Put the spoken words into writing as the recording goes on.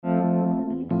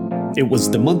It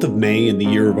was the month of May in the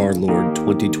year of our Lord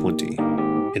 2020.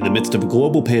 In the midst of a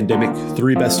global pandemic,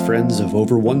 three best friends of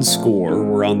over one score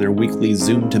were on their weekly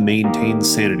Zoom to maintain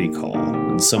sanity call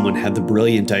when someone had the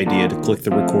brilliant idea to click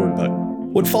the record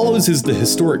button. What follows is the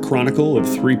historic chronicle of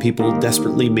three people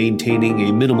desperately maintaining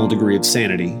a minimal degree of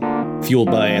sanity. Fueled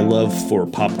by a love for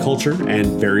pop culture and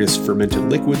various fermented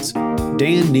liquids,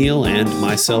 Dan, Neil, and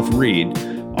myself, Reed,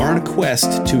 are on a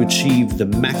quest to achieve the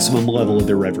maximum level of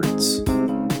irreverence.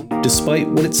 Despite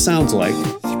what it sounds like,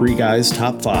 Three Guys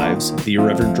Top Fives, The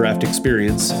Irreverent Draft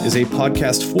Experience, is a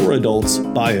podcast for adults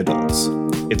by adults.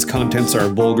 Its contents are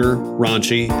vulgar,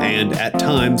 raunchy, and, at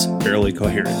times, barely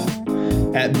coherent.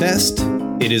 At best,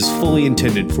 it is fully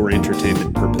intended for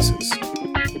entertainment purposes.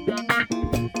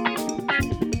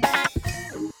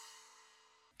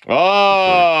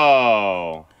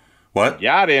 Oh! What?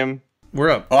 Got him. We're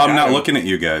up. Oh, I'm not looking at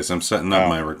you guys. I'm setting up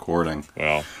my recording.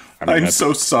 Well, I'm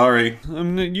so sorry.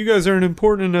 You guys aren't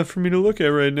important enough for me to look at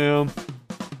right now.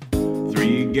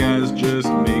 Three guys just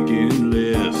making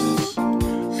lists.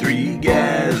 Three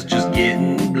guys just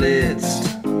getting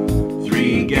blitzed.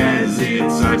 Three guys,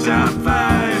 it's our top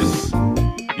fives.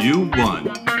 You won,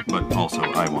 but also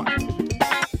I won.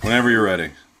 Whenever you're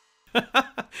ready.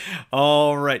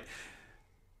 All right.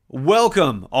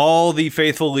 Welcome, all the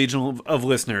faithful legion of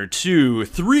listener, to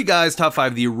Three Guys Top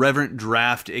 5, the Irreverent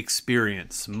Draft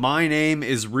Experience. My name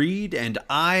is Reed, and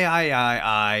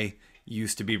I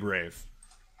used to be brave.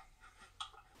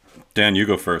 Dan, you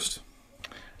go first.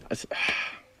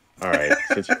 All right.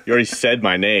 Since you already said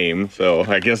my name, so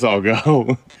I guess I'll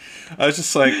go. I was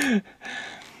just like...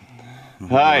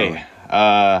 Hi,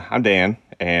 I'm Dan,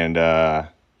 and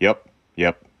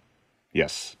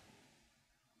yes.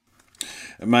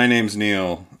 My name's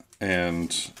Neil,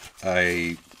 and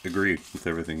I agree with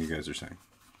everything you guys are saying.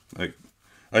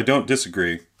 I don't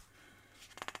disagree,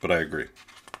 but I agree.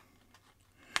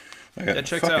 That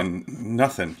checks out.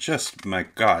 Nothing. Just, my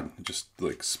God, just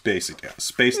like spaced out.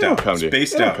 It'll come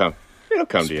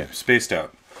to you. Spaced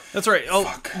out. That's right.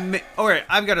 Oh, all right.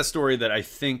 I've got a story that I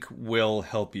think will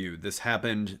help you. This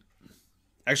happened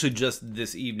actually just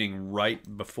this evening,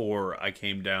 right before I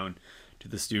came down to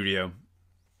the studio.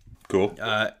 Cool.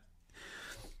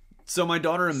 So my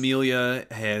daughter Amelia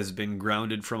has been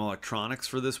grounded from electronics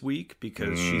for this week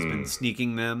because she's been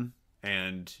sneaking them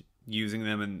and using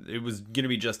them, and it was going to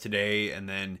be just today, and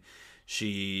then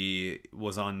she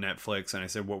was on Netflix, and I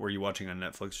said, what were you watching on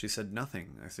Netflix? She said,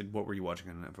 nothing. I said, what were you watching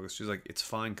on Netflix? She's like, it's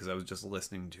fine because I was just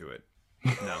listening to it.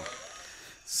 No.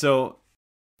 So...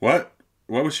 What?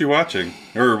 What was she watching?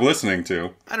 Or listening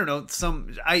to? I don't know.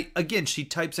 She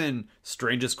types in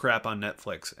strangest crap on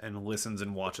Netflix and listens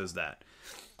and watches that.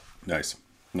 Nice.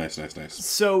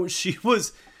 So she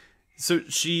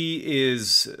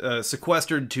is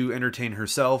sequestered to entertain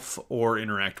herself or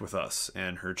interact with us,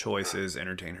 and her choice is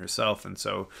entertain herself. And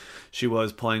so she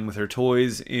was playing with her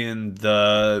toys in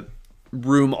the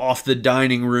room off the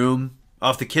dining room,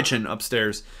 off the kitchen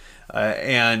upstairs,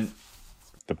 and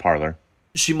The parlor.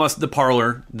 the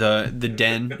parlor, the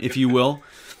den, if you will.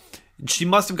 She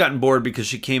must have gotten bored because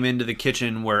she came into the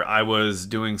kitchen where I was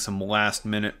doing some last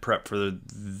minute prep for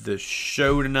the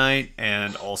show tonight,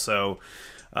 and also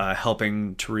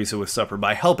helping Teresa with supper.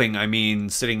 By helping, I mean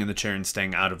sitting in the chair and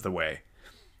staying out of the way,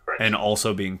 and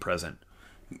also being present.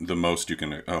 The most you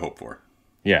can hope for.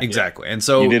 Yeah, exactly. And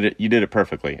so you did it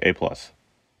perfectly. A+.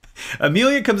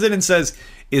 Amelia comes in and says,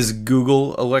 "Is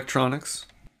Google electronics?"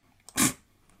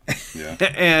 Yeah.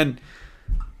 And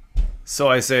so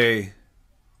I say,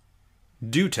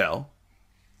 do tell.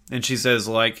 And she says,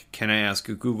 can I ask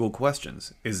Google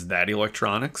questions? Is that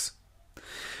electronics?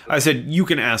 I said, you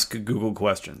can ask Google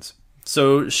questions.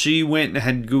 So she went and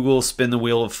had Google spin the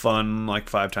wheel of fun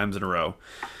 5 times in a row,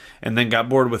 and then got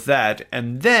bored with that,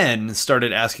 and then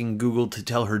started asking Google to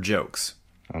tell her jokes.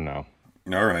 Oh, no.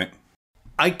 All right.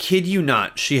 I kid you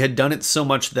not, she had done it so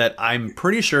much that I'm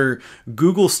pretty sure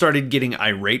Google started getting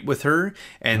irate with her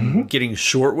and getting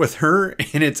short with her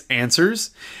in its answers,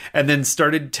 and then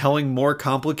started telling more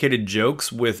complicated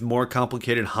jokes with more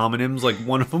complicated homonyms. Like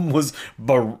one of them was,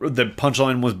 the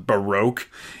punchline was Baroque,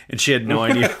 and she had no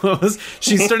idea what it was.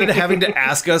 She started having to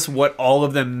ask us what all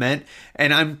of them meant,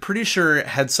 and I'm pretty sure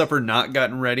had supper not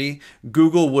gotten ready,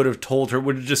 Google would have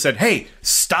just said, hey,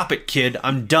 stop it, kid,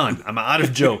 I'm done. I'm out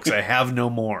of jokes. I have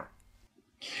no more.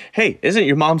 Hey, isn't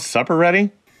your mom's supper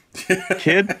ready?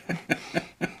 Kid?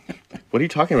 What are you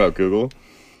talking about, Google?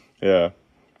 Yeah,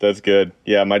 that's good.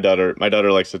 Yeah, my daughter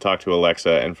likes to talk to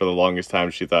Alexa, and for the longest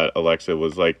time she thought Alexa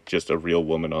was just a real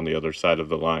woman on the other side of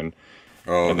the line.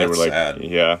 Oh, and that's sad.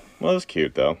 Yeah, well, it's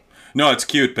cute though. No, it's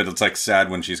cute, but it's sad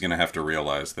when she's gonna have to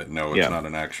realize that no, it's not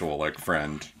an actual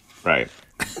friend. Right.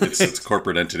 It's a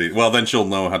corporate entity. Well, then she'll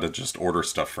know how to just order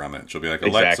stuff from it. She'll be like,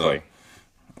 Alexa, Exactly.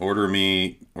 order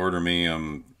me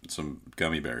some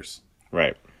gummy bears.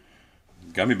 Right.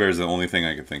 Gummy bears are the only thing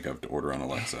I can think of to order on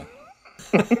Alexa.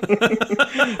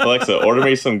 Alexa, order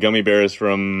me some gummy bears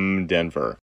from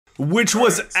Denver. Which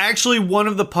was actually one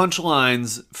of the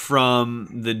punchlines from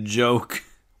the joke.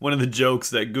 One of the jokes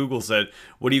that Google said.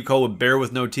 What do you call a bear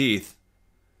with no teeth?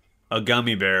 A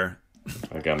gummy bear.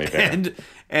 A gummy bear.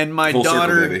 And my Full circle,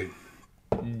 daughter baby.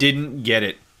 didn't get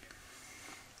it.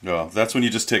 Well, that's when you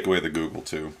just take away the Google,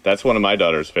 too. That's one of my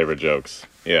daughter's favorite jokes.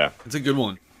 Yeah. It's a good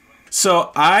one.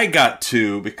 So I got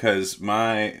two because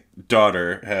my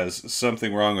daughter has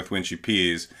something wrong with when she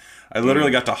pees. I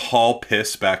literally got to haul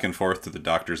piss back and forth to the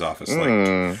doctor's office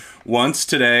like once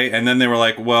today, and then they were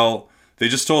like, well, they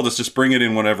just told us just bring it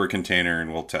in whatever container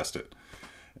and we'll test it.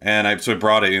 And I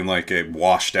brought it in like a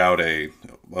washed out a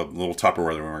little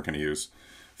Tupperware that we weren't going to use.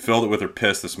 Filled it with her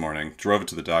piss this morning, drove it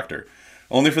to the doctor.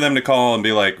 Only for them to call and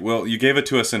be like, well, you gave it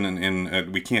to us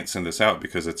in we can't send this out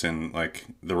because it's in, like,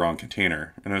 the wrong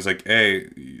container. And I was like, I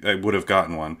would have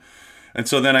gotten one. And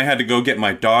so then I had to go get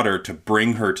my daughter to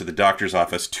bring her to the doctor's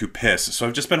office to piss. So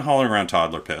I've just been hauling around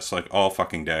toddler piss, like, all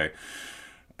fucking day.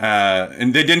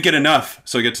 And they didn't get enough,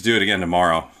 so I get to do it again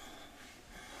tomorrow.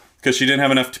 Because she didn't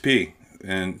have enough to pee.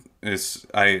 And it's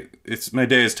my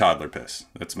day is toddler piss.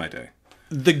 That's my day.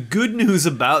 The good news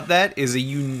about that is that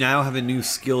you now have a new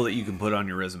skill that you can put on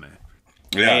your resume.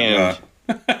 Yeah.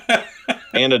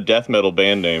 And a death metal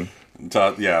band name.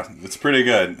 Yeah, it's pretty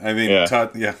good. I mean,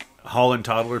 Yeah. Holland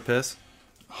toddler piss.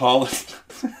 Holland.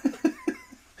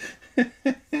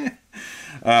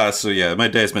 So yeah, my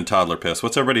day's been toddler piss.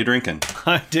 What's everybody drinking?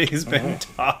 My day's been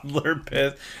toddler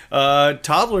piss.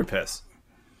 Toddler piss.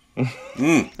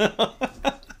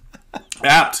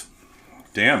 Apt.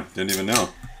 Damn, didn't even know.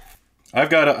 I've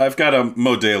got a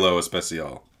Modelo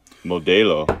Especial.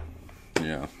 Modelo.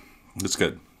 Yeah, it's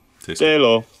good. Tastes good.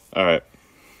 Modelo. All right.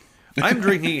 I'm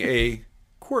drinking a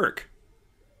Quirk,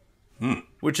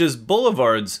 which is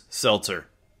Boulevard's seltzer.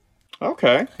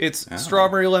 Okay. It's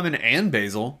strawberry, lemon, and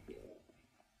basil.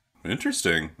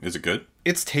 Interesting. Is it good?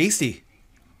 It's tasty.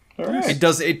 All right.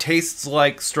 It tastes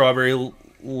like strawberry,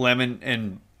 lemon,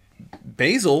 and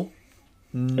basil,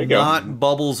 There you go. not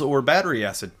bubbles or battery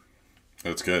acid.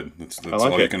 That's good. That's like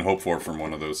all you it. can hope for from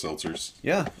one of those seltzers.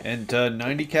 Yeah, and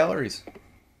 90 calories.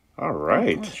 All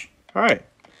right. All right.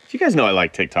 You guys know I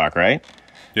like TikTok, right?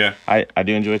 Yeah. I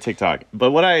do enjoy TikTok.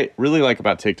 But what I really like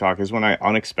about TikTok is when I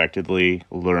unexpectedly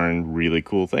learn really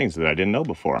cool things that I didn't know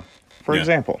before. For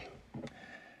example,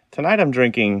 tonight I'm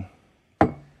drinking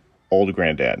Old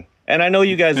Granddad. And I know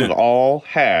you guys have all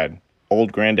had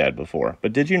Old Granddad before,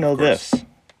 but did you know this?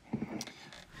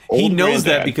 He Old knows that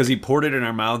Granddad. because he poured it in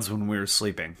our mouths when we were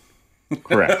sleeping.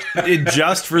 Correct.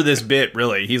 Just for this bit,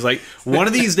 really. He's like, one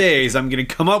of these days, I'm going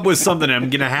to come up with something. And I'm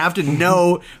going to have to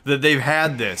know that they've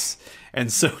had this.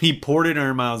 And so he poured it in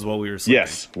our mouths while we were sleeping.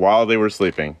 Yes, while they were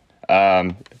sleeping.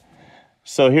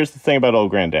 So here's the thing about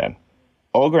Old Granddad.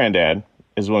 Old Granddad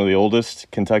is one of the oldest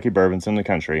Kentucky bourbons in the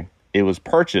country. It was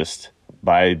purchased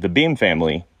by the Beam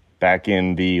family back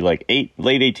in the late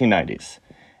 1890s.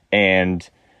 And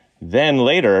then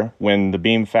later, when the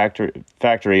Beam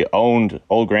factory owned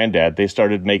Old Granddad, they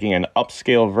started making an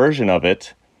upscale version of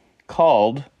it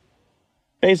called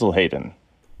Basil Hayden.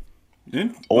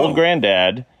 Old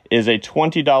Granddad is a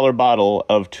 $20 bottle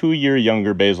of 2-year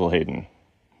younger Basil Hayden.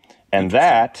 And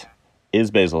that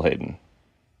is Basil Hayden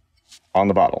on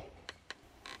the bottle.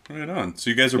 Right on.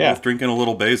 So you guys are both drinking a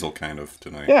little basil kind of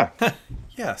tonight. Yeah.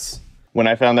 Yes. When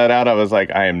I found that out, I was like,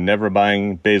 I am never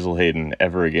buying Basil Hayden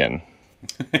ever again.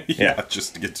 Yeah,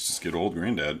 just get Old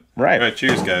Granddad. Right. All right,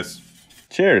 cheers, guys.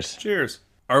 Cheers. Cheers.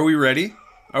 Are we ready?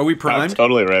 Are we I'm primed?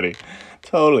 totally ready.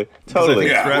 Totally.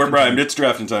 Yeah, drafting we're primed. It's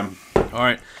drafting time. All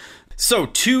right. So,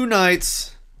 2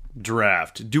 nights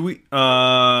draft. Do we...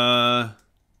 Yeah.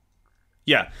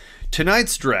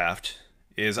 Tonight's draft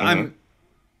is... I'm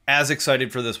as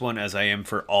excited for this one as I am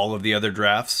for all of the other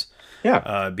drafts.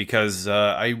 Yeah. Because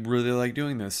I really like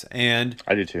doing this. And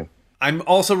I do too. I'm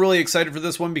also really excited for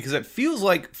this one because it feels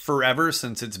like forever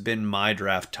since it's been my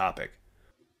draft topic.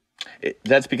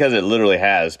 That's because it literally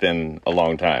has been a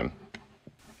long time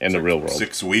in the real world.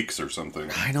 6 weeks or something.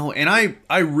 I know, and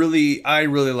I really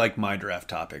like my draft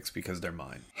topics because they're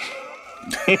mine.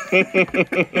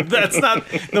 That's not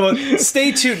the most...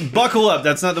 Stay tuned. Buckle up.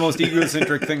 That's not the most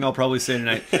egocentric thing I'll probably say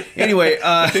tonight. Anyway,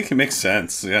 I think it makes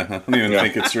sense. Yeah, I don't even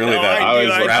think it's really that.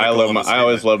 I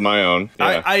always love my own.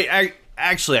 Yeah. I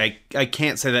actually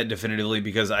can't say that definitively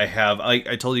because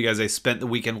I told you guys I spent the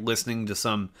weekend listening to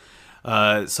some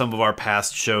some of our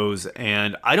past shows,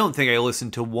 and I don't think I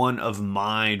listened to one of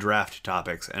my draft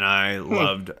topics, and I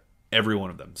loved every one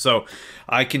of them. So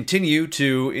I continue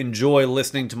to enjoy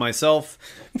listening to myself,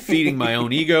 feeding my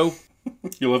own ego.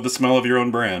 You love the smell of your own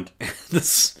brand.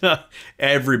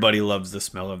 Everybody loves the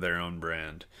smell of their own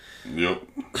brand. Yep.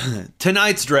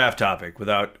 Tonight's draft topic,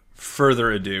 without further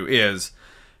ado, is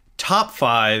top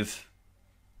 5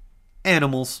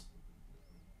 animals.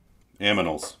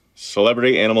 Aminals.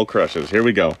 Celebrity animal crushes. Here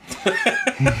we go.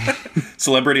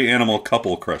 Celebrity animal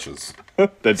couple crushes.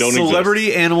 That don't Celebrity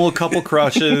exist. animal couple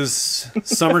crushes,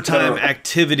 summertime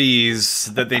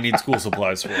activities that they need school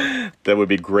supplies for. That would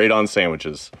be great on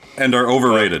sandwiches. And are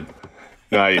overrated.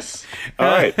 Nice. All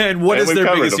right. And what is we've their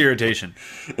covered biggest them. irritation?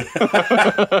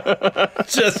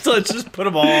 Let's just put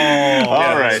them all.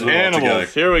 All right, so all together.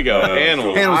 animals. Here we go.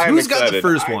 Animals. Animals. I'm Who's got the excited.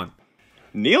 first one?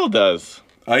 Neil does.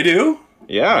 I do?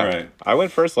 Yeah. All right. I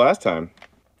went first last time.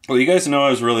 Well, you guys know I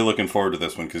was really looking forward to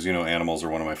this one because, you know, animals are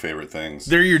one of my favorite things.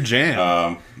 They're your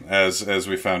jam. As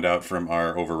we found out from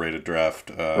our overrated draft,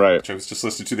 Right. which I was just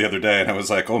listening to the other day, and I was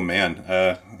like, oh man,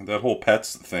 that whole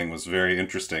pets thing was very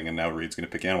interesting, and now Reed's going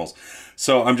to pick animals.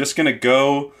 So I'm just going to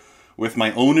go with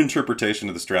my own interpretation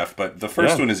of this draft, but the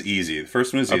first one is easy. The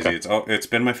first one is easy. It's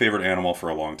been my favorite animal for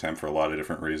a long time for a lot of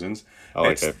different reasons. I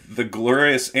like it's it. the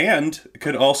glorious, and it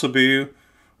could also be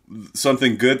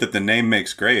something good that the name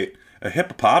makes great, a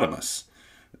hippopotamus.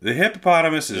 The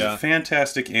hippopotamus is a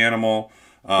fantastic animal.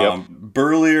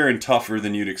 Burlier and tougher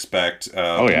than you'd expect.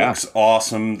 Looks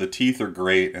awesome. The teeth are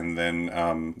great. And then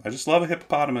I just love a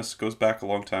hippopotamus. Goes back a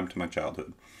long time to my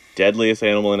childhood. Deadliest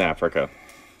animal in Africa.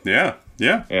 Yeah.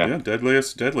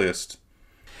 Deadliest.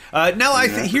 Now,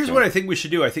 here's what I think we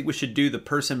should do. I think we should do the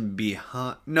person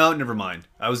behind. No, never mind.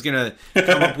 I was gonna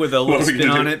come up with a little spin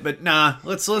on it, but nah.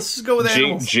 Let's just go with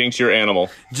animals. Jinx your animal.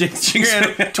 Jinx your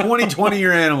animal. 2020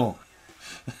 your animal.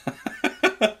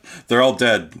 They're all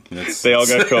dead. They all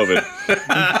got COVID.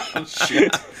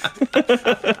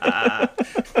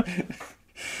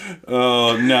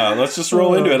 Oh no! Let's just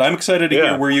roll into it. I'm excited to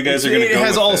hear where you guys are going to go. It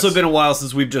has with also this. been a while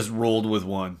since we've just rolled with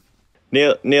one.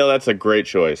 Neil, that's a great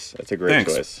choice. That's a great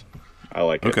Thanks. choice. I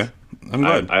like it. Okay, I'm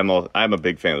glad. I'm a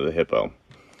big fan of the hippo.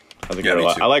 I think Yeah, they're a me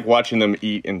lot. too. I like watching them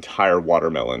eat entire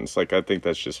watermelons. Like, I think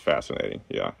that's just fascinating.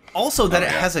 Yeah. Also, that it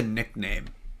has a nickname.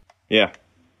 Yeah.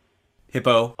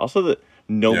 Hippo. Also, that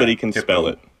nobody Yeah, can hippo. spell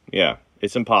it. Yeah.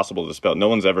 It's impossible to spell. No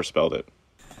one's ever spelled it.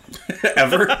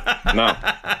 Ever? No.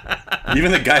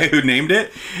 Even the guy who named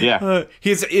it? Yeah.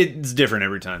 It's different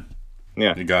every time.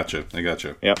 Yeah. I gotcha.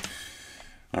 Yep.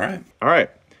 All right. All right,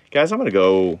 guys. I'm gonna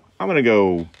go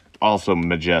also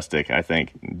majestic. I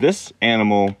think this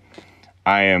animal,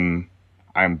 I'm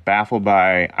baffled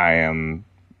by. I am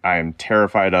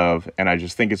terrified of, and I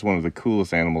just think it's one of the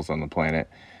coolest animals on the planet.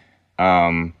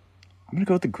 I'm gonna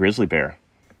go with the grizzly bear.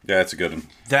 Yeah, that's a good one.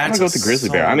 I'm gonna go with the grizzly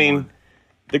bear. I mean,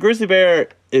 the grizzly bear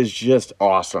is just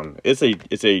awesome. It's a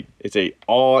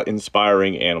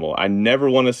awe-inspiring animal. I never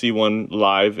want to see one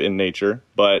live in nature,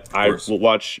 but I will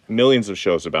watch millions of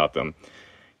shows about them.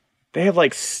 They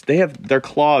have their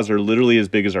claws are literally as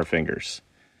big as our fingers.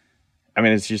 I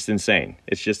mean, it's just insane.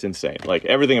 Like,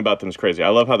 everything about them is crazy. I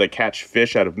love how they catch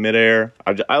fish out of midair.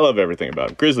 I love everything about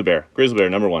them. Grizzly bear,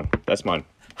 number one. That's mine.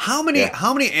 How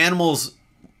many animals,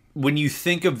 when you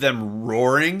think of them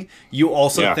roaring, you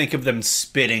also think of them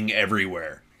spitting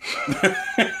everywhere?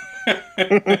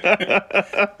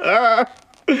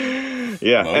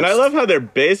 Yeah, and I love how they're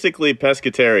basically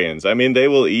pescatarians. I mean, they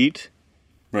will eat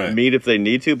meat if they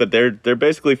need to, but they're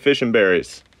basically fish and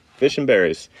berries.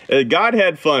 God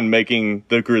had fun making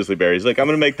the grizzly bear. He's like, I'm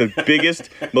going to make the biggest,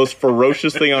 most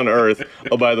ferocious thing on earth.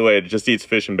 Oh, by the way, it just eats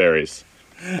fish and berries.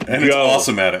 And it's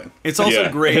awesome at it. It's also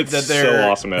great that they're so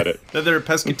awesome at it. That they're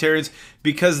pescatarians,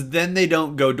 because then they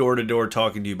don't go door to door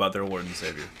talking to you about their Lord and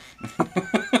Savior.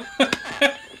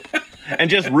 And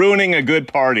just ruining a good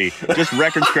party. Just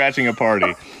record scratching a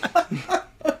party.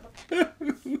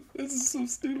 This is so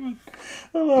stupid.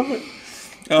 I love it.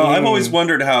 I've always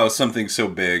wondered how something so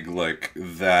big like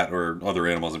that, or other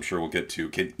animals I'm sure we'll get to,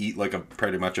 can eat like a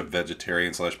pretty much a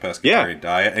vegetarian / pescatarian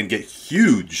diet and get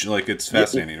huge. Like, it's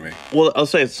fascinating to me. Well, I'll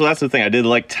say, so that's the thing. I did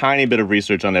like tiny bit of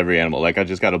research on every animal. Like, I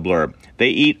just got a blurb. They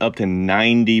eat up to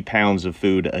 90 pounds of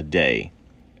food a day,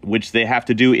 which they have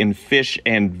to do in fish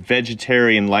and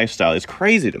vegetarian lifestyle. It's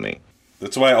crazy to me.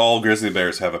 That's why all grizzly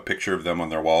bears have a picture of them on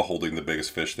their wall holding the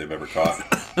biggest fish they've ever caught.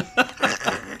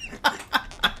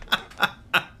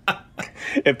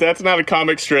 If that's not a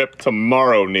comic strip,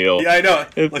 tomorrow, Neil. Yeah, I know.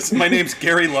 Listen, my name's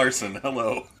Gary Larson.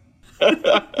 Hello. All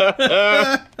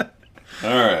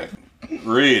right.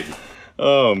 Reed.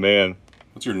 Oh, man.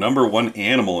 What's your number one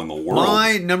animal in the world?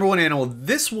 My number one animal.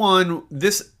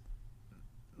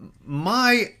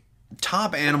 My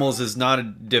top animals is not a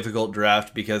difficult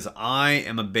draft because I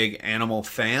am a big animal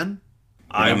fan.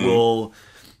 I will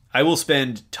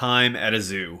spend time at a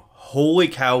zoo. Holy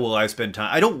cow, will I spend time.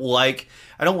 I don't like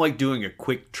doing a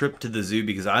quick trip to the zoo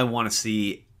because I want to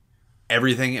see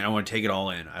everything and I want to take it all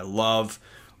in. I love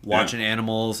watching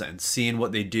animals and seeing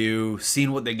what they do,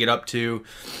 seeing what they get up to.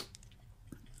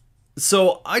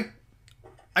 So I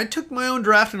took my own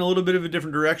draft in a little bit of a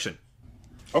different direction.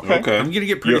 Okay. I'm going to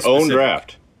get pretty Your specific. own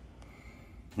draft.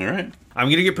 All right. I'm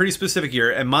going to get pretty specific here.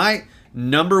 And my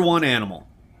number one animal.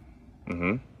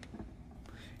 Mm-hmm.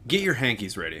 Get your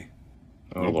hankies ready.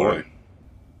 Oh, Lord.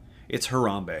 It's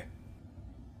Harambe.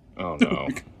 Oh, no.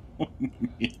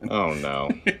 Oh,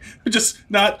 no.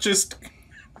 Not just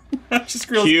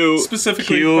real Cue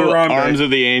specifically Arms Harambe. of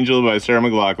the Angel by Sarah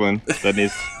McLachlan. That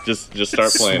needs just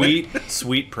start playing it.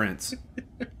 Sweet Prince.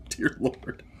 Dear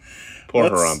Lord. Poor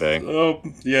Harambe. Oh,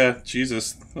 yeah,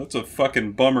 Jesus. That's a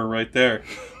fucking bummer right there.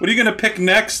 What are you going to pick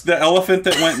next? The elephant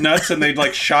that went nuts and they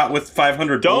like shot with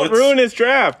 500 bullets? Don't ruin his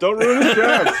draft.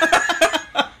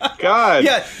 God.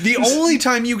 Yeah, the only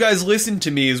time you guys listen to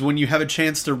me is when you have a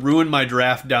chance to ruin my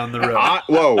draft down the road.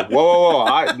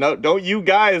 Whoa. No, don't you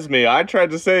guys me. I tried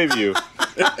to save you.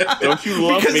 Don't you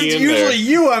lump because me it's in usually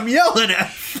you I'm yelling at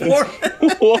for.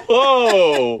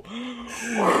 Whoa.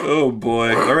 Oh,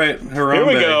 boy. All right, Harambe. Here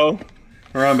we go.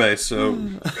 Harambe, so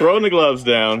Throwing the gloves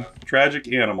down. tragic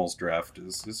animals draft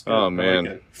is good. Oh, I man.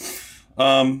 like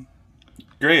it.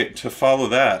 Great, to follow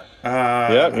that.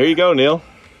 Yeah, here you go, Neil.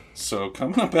 So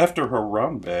coming up after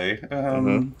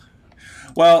Harambe,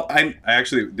 well, I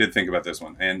actually did think about this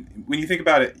one, and when you think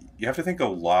about it, you have to think a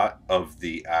lot of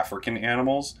the African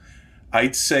animals.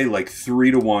 I'd say like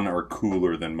 3 to 1 are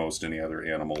cooler than most any other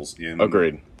animals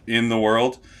Agreed. in the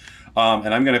world.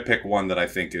 And I'm going to pick one that I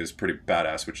think is pretty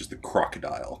badass, which is the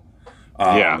crocodile.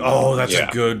 Oh,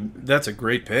 that's a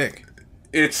great pick.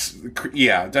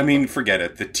 I mean, forget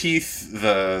it. The teeth,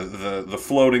 the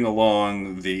floating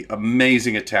along, the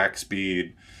amazing attack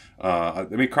speed. I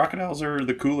mean, crocodiles are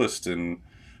the coolest, and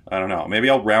I don't know. Maybe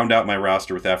I'll round out my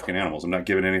roster with African animals. I'm not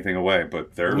giving anything away,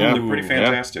 but they're pretty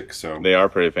fantastic. Yeah. So they are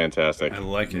pretty fantastic. I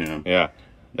like it. Yeah.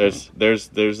 That's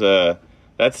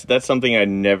something I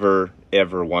never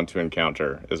ever want to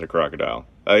encounter is a crocodile.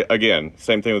 Again,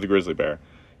 same thing with the grizzly bear.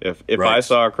 If I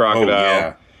saw a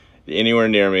crocodile anywhere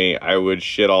near me, I would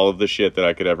shit all of the shit that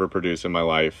I could ever produce in my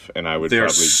life, and I would. They're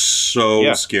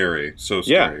probably scary, so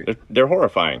scary. Yeah, they're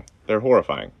horrifying. They're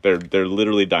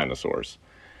literally dinosaurs.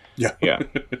 Yeah.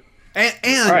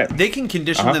 And they can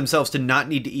condition themselves to not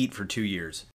need to eat for 2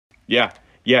 years. Yeah,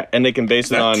 and they can base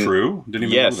it on. Is that true?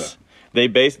 Didn't even know that.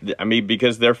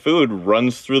 Because their food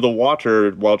runs through the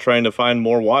water while trying to find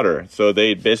more water. So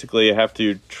they basically have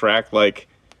to track like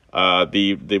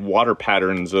the water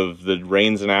patterns of the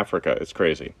rains in Africa. It's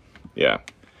crazy. Yeah.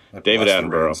 David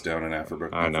Attenborough. Down in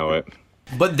Africa. I know it.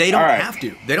 But they don't have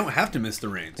to. They don't have to miss the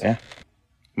rains. Yeah.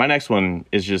 My next one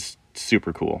is just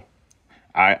super cool.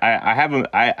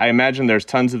 I imagine there's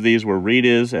tons of these where Reed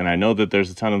is, and I know that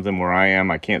there's a ton of them where I am.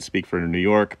 I can't speak for New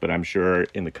York, but I'm sure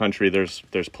in the country there's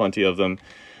plenty of them.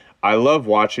 I love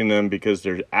watching them because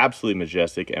they're absolutely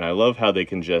majestic, and I love how they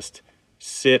can just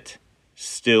sit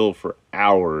still for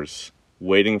hours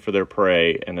waiting for their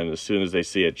prey, and then as soon as they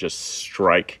see it, just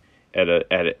strike at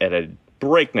a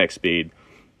breakneck speed.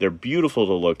 They're beautiful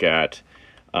to look at.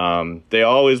 They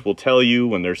always will tell you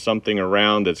when there's something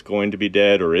around that's going to be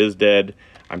dead or is dead.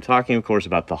 I'm talking, of course,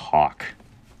 about the hawk.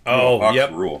 Oh,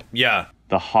 yep. Rule. Yeah.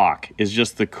 The hawk is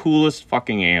just the coolest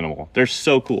fucking animal. They're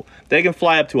so cool. They can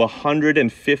fly up to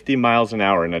 150 miles an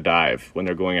hour in a dive when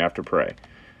they're going after prey.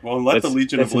 Well, let the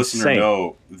Legion of Listener insane.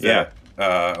 know that...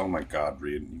 oh my God,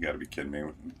 Reed. You gotta be kidding me.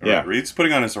 Right, Reed's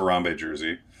putting on his Harambe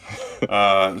jersey.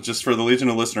 Just for the Legion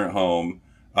of Listener at home.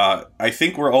 I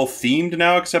think we're all themed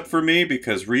now except for me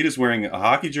because Reed is wearing a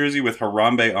hockey jersey with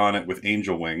Harambe on it with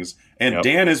angel wings. And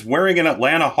Dan is wearing an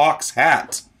Atlanta Hawks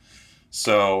hat.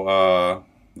 So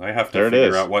I have to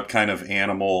figure out what kind of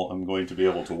animal I'm going to be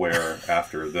able to wear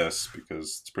after this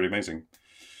because it's pretty amazing.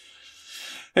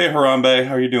 Hey, Harambe,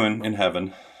 how are you doing in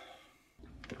heaven?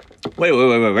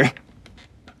 Wait.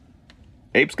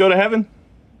 Apes go to heaven?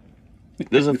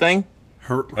 There's a thing?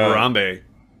 Harambe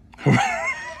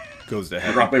goes to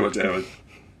heaven. Harambe went to heaven.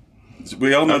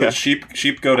 We all know that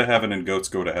sheep go to heaven and goats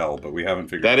go to hell, but we haven't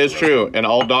figured out. That is true, and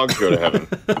all dogs go to heaven.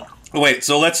 Wait,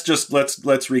 so let's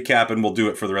recap and we'll do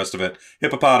it for the rest of it.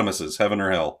 Hippopotamuses, heaven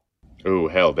or hell? Ooh,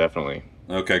 hell, definitely.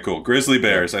 Okay, cool. Grizzly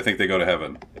bears, I think they go to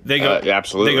heaven. They go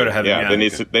absolutely. They go to heaven. Yeah,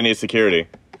 they need security.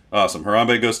 Awesome.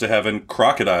 Harambe goes to heaven.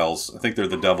 Crocodiles, I think they're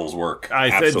the devil's work. I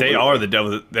said they are the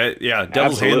devil.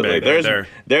 Devil's handbag.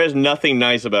 There's nothing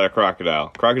nice about a crocodile.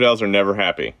 Crocodiles are never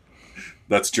happy.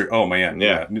 That's true. Oh, man.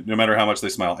 Yeah. No matter how much they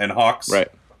smile. And hawks. Right.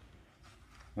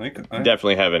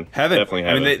 Definitely heaven. Definitely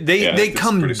heaven. I mean, they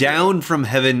come down from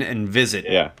heaven and visit.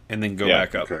 Yeah. And then go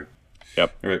back up. Okay.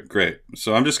 Yep. All right, great.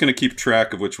 So I'm just going to keep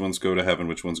track of which ones go to heaven,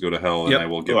 which ones go to hell, and I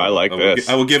will give. I like this.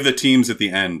 I will give the teams at the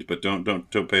end, but don't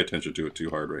pay attention to it too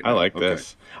hard right now. I like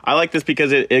this. I like this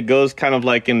because it goes kind of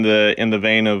like in the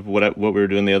vein of what we were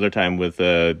doing the other time with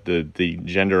the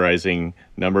genderizing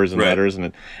numbers and letters.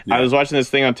 And I was watching this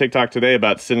thing on TikTok today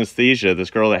about synesthesia. This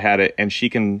girl that had it, and she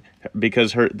can,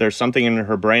 because there's something in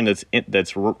her brain that's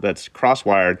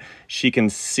cross-wired. She can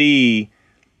see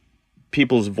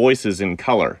people's voices in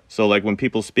color. So like when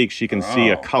people speak, she can see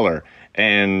a color.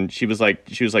 And she was like,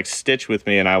 stitch with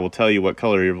me and I will tell you what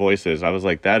color your voice is. I was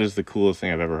like, that is the coolest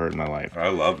thing I've ever heard in my life. I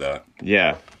love that.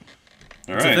 Yeah.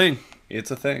 It's a thing.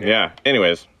 It's a thing. Yeah.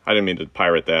 Anyways, I didn't mean to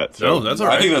pirate that. So. No, that's all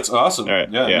right. I think that's awesome. All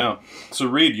right. Yeah. No. So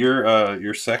Reed,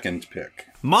 your second pick.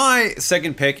 My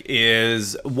second pick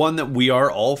is one that we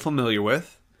are all familiar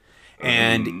with.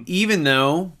 And even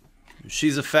though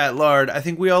she's a fat lard, I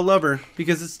think we all love her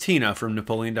because it's Tina from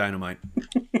Napoleon Dynamite.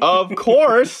 Of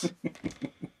course.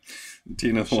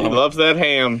 Tina. She loves that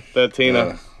ham, that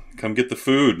Tina. Come get the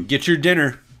food. Get your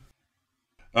dinner.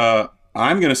 I'm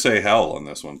going to say hell on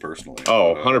this one, personally.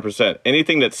 Oh, 100%.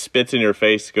 Anything that spits in your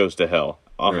face goes to hell.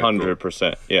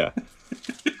 100%. Yeah.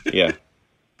 Yeah.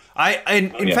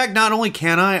 In fact, not only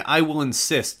can I will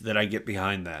insist that I get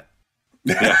behind that.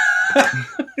 Yeah.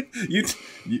 You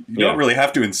don't really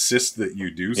have to insist that you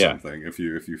do something if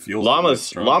you feel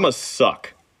llamas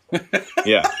suck.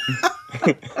 Yeah.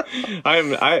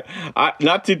 I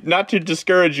not to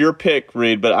discourage your pick,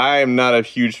 Reed, but I am not a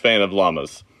huge fan of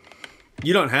llamas.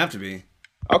 You don't have to be.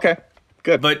 Okay.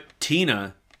 Good. But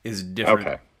Tina is different.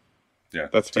 Okay. Yeah.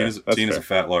 That's fair. Tina's a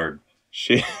fat lard.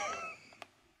 She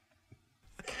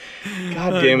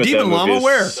God damn it, Demon that movie Llama is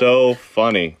where? so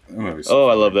funny. I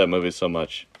love that movie so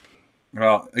much.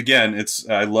 Well, again,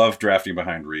 I love drafting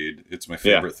behind Reed. It's my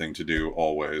favorite thing to do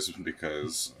always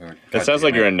because... it sounds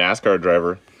like you're a NASCAR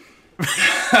driver.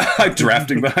 I'm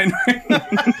drafting behind Reed.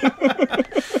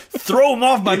 Throw him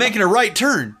off by making a right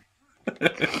turn.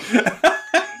 It'd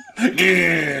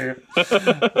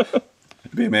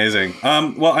be amazing.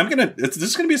 Well, this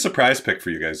is gonna be a surprise pick for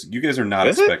you guys. You guys are not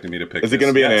expecting me to pick. Is it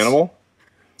gonna be an animal?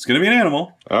 It's gonna be an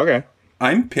animal. Okay.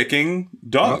 I'm picking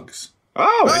dogs.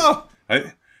 I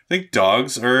think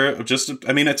dogs are just.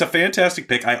 I mean, it's a fantastic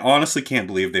pick. I honestly can't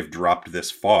believe they've dropped this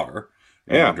far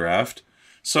in the draft.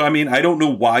 So, I mean, I don't know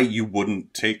why you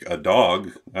wouldn't take a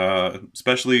dog,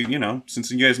 especially,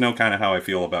 since you guys know kind of how I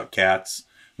feel about cats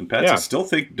and pets. I still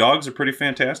think dogs are pretty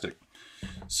fantastic.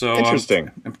 So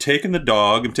interesting. I'm taking the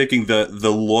dog. I'm taking the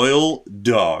loyal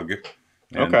dog.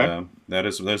 And, okay.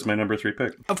 That's my number 3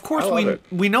 pick. Of course,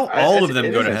 we know all of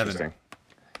them go to heaven.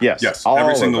 Yes,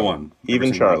 every single one.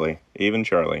 Even Charlie.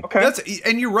 Okay.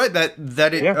 And you're right that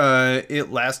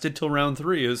it lasted till round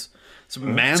 3 is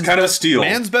man's it's kind of a steal.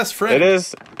 Man's best friend.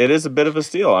 It is a bit of a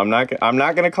steal. I'm not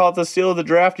going to call it the steal of the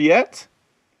draft yet,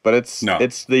 but it's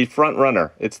the front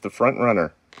runner. It's the front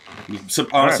runner.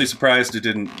 Honestly, surprised it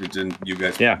didn't. You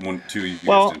guys won 2.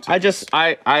 Well,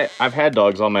 I've had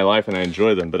dogs all my life and I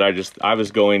enjoy them, but I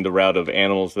was going the route of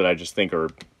animals that I just think are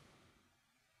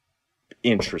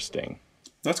interesting.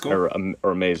 That's cool. Or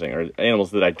amazing, or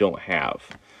animals that I don't have.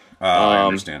 I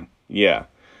understand. Yeah.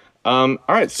 All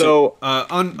right. So,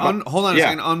 hold on a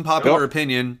second. Unpopular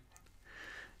opinion.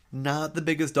 Not the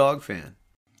biggest dog fan.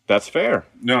 That's fair.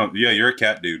 No, yeah, you're a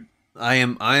cat dude. I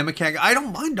am a cat. I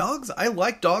don't mind dogs. I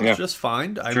like dogs just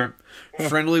fine. I'm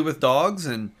friendly with dogs,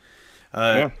 and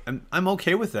I'm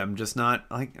okay with them. Just not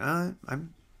like I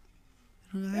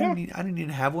didn't need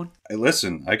to have one. Hey,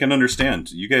 listen, I can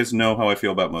understand. You guys know how I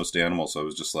feel about most animals. So I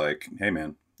was just like, hey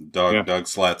man, dog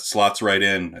slots right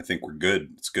in. I think we're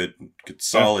good. It's good.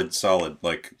 Solid,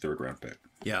 like 3rd round pick.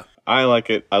 Yeah. I like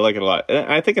it. I like it a lot.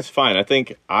 I think it's fine. I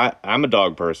think I'm a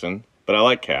dog person, but I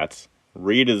like cats.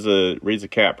 Reed's a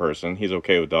cat person. He's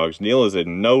okay with dogs. Neil is a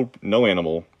no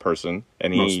animal person,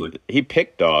 and he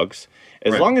picked dogs.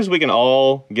 As long as we can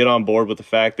all get on board with the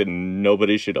fact that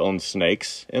nobody should own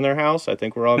snakes in their house, I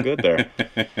think we're all good there.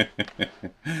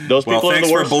 Those people thanks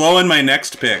for blowing my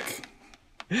next pick.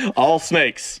 All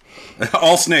snakes.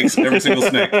 All snakes. Every single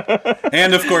snake.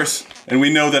 And, of course,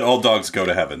 we know that all dogs go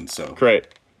to heaven. So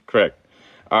Correct.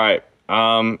 All right.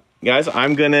 Guys,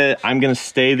 I'm gonna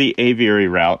stay the aviary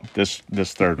route this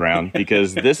third round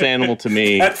because this animal to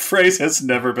me. That phrase has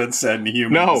never been said in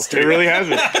human history. It really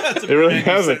hasn't. It really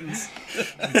hasn't.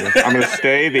 I'm gonna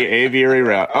stay the aviary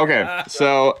route. Okay,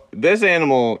 so this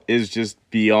animal is just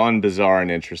beyond bizarre and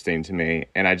interesting to me,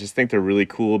 and I just think they're really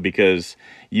cool because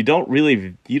you don't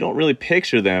really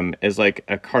picture them as like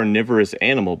a carnivorous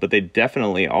animal, but they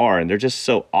definitely are, and they're just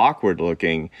so awkward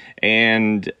looking.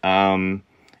 And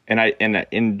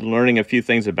in learning a few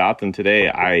things about them today,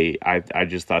 I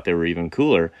just thought they were even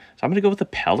cooler. So I'm gonna go with the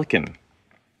pelican.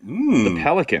 The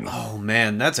pelican. Oh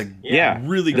man, that's a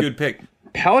really good pick.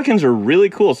 Pelicans are really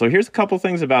cool. So here's a couple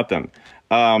things about them.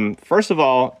 First of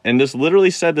all, and this literally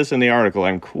said this in the article,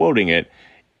 I'm quoting it,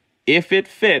 if it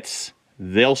fits,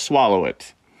 they'll swallow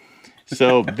it.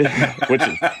 So, which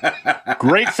is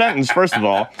great sentence, first of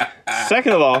all.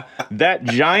 Second of all, that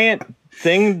giant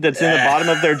thing that's in the bottom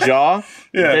of their jaw,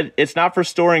 it's not for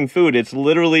storing food. It's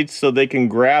literally so they can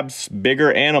grab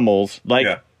bigger animals,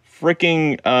 like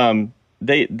freaking...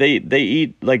 They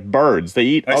eat like birds. They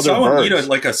eat other birds. I saw them eat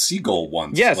like a seagull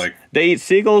once. Yes, they eat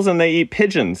seagulls and they eat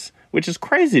pigeons, which is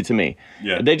crazy to me.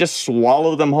 Yeah. They just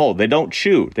swallow them whole. They don't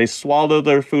chew. They swallow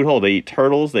their food whole. They eat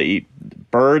turtles. They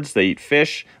eat birds. They eat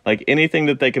fish. Like anything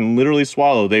that they can literally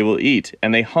swallow, they will eat.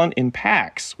 And they hunt in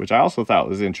packs, which I also thought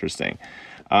was interesting.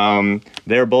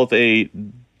 They're both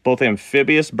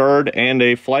amphibious bird and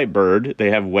a flight bird.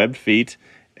 They have webbed feet.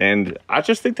 And I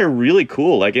just think they're really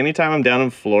cool. Like anytime I'm down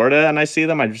in Florida and I see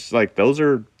them, I just like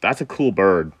that's a cool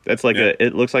bird. It's like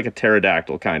it looks like a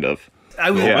pterodactyl kind of.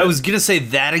 I was gonna say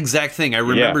that exact thing. I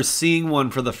remember seeing one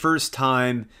for the first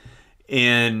time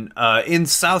in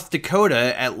South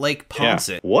Dakota at Lake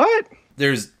Ponset. What?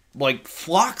 There's like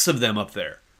flocks of them up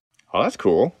there. Oh, that's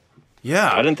cool.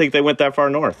 Yeah. I didn't think they went that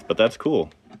far north, but that's cool.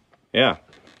 Yeah.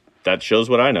 That shows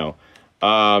what I know.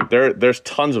 There's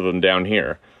tons of them down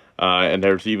here. And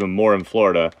there's even more in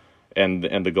Florida and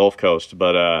the Gulf Coast.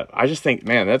 But I just think,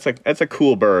 man, that's a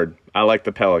cool bird. I like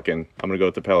the pelican. I'm going to go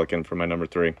with the pelican for my number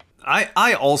 3.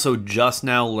 I also just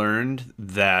now learned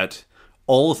that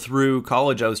all through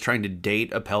college I was trying to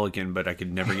date a pelican, but I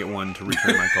could never get one to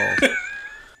return my call.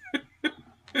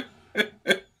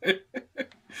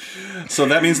 So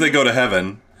that means they go to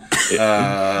heaven.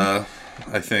 I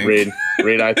think.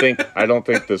 Reed, I don't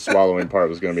think the swallowing part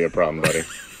was going to be a problem, buddy.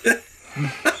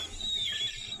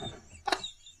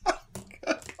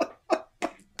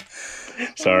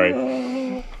 Sorry.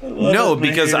 No,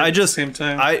 because I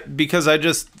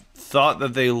just thought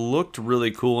that they looked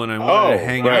really cool and I wanted to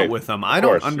hang out with them. I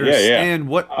don't understand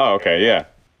what. Oh, okay, yeah.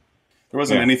 There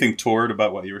wasn't anything toward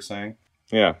about what you were saying.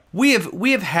 Yeah, we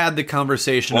have had the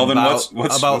conversation about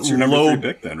what's your number 3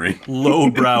 pick then, Reed?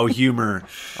 Lowbrow humor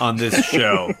on this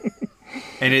show,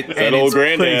 and that old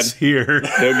granddad here.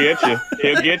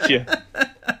 He'll get you.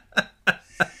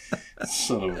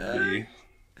 So.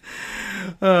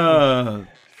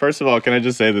 First of all, can I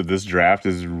just say that this draft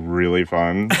is really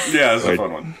fun? Yeah, it's a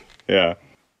fun one. Yeah.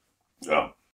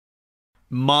 Oh.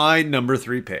 My number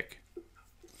 3 pick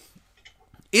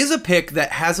is a pick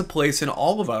that has a place in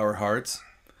all of our hearts,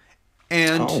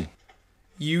 and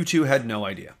you two had no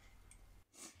idea.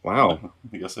 Wow.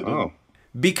 I guess I did. Oh.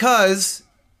 Because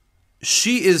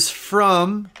she is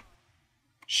from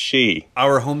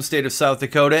our home state of South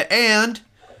Dakota, and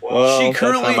she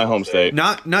currently, that's not my home state.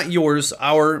 Not yours,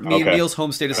 me and Neil's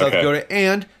home state of South Dakota,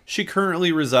 and she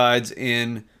currently resides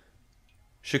in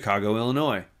Chicago,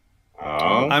 Illinois.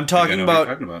 Oh. I'm talking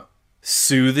about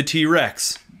Sue the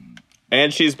T-Rex.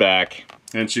 And she's back.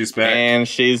 She's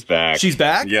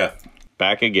back? Yeah.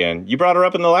 Back again. You brought her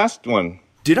up in the last one.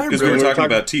 Did I? Because we were talking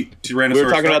about Tyrannosaurus. We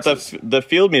were talking about the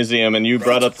Field Museum, and you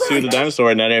brought up Sue the dinosaur,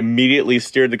 and I immediately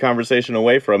steered the conversation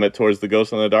away from it towards the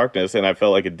Ghost in the Darkness, and I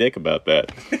felt like a dick about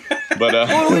that. But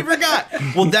totally forgot.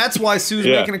 Well, that's why Sue's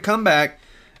making a comeback.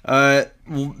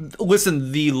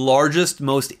 Listen, the largest,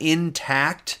 most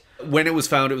intact. When it was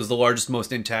found, it was the largest,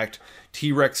 most intact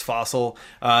T-Rex fossil.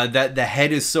 That the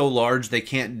head is so large they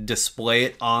can't display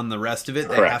it on the rest of it.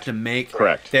 They have to make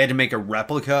They had to make a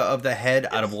replica of the head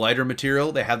out of lighter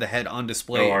material. They have the head on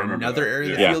display in another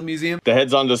area of the Field Museum. The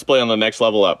head's on display on the next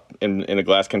level up in a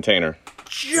glass container.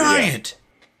 Giant.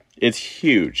 Yeah. It's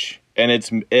huge, and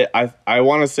I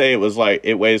want to say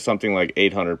it weighs something like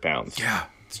 800 pounds. Yeah,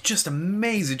 it's just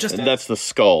amazing. That's the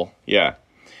skull. Yeah.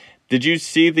 Did you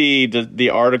see the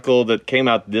article that came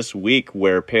out this week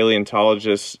where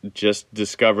paleontologists just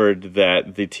discovered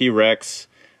that the T-Rex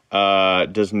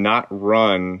does not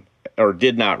run or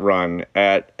did not run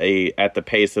at the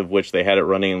pace of which they had it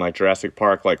running in like Jurassic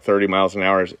Park, like 30 miles an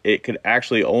hour? It could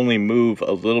actually only move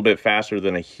a little bit faster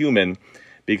than a human,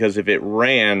 because if it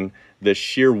ran, the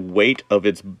sheer weight of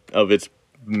its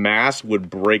mass would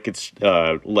break its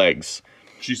legs.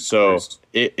 Jesus So Christ.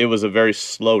 it was a very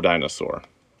slow dinosaur.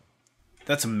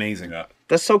 That's amazing. Yeah.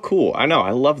 That's so cool. I know.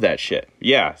 I love that shit.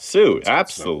 Yeah, Sue,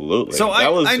 absolutely. So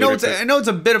That was I know super- it's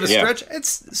a bit of a Yeah. stretch.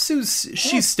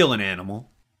 She's still an animal.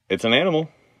 It's an animal.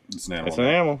 It's an animal. It's an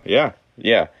animal. Yeah.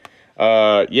 Yeah.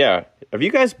 Yeah. Have you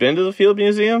guys been to the Field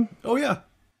Museum? Oh yeah.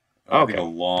 I think a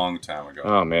long time ago.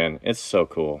 Oh man, it's so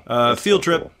cool. It's Field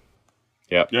so trip. cool.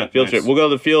 Yep. Yeah, Field nice. trip. We'll go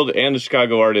to the Field and the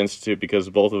Chicago Art Institute because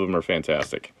both of them are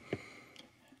fantastic.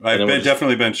 I've then we'll just-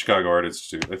 definitely been to Chicago Art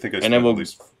Institute. I think I spent then we'll at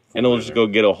least 4 and we'll days just there.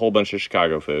 go get a whole bunch of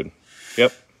Chicago food.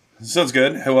 Yep. Sounds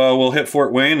good. Well, we'll hit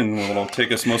Fort Wayne, and it'll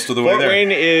take us most of the way Fort there. Wayne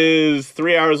is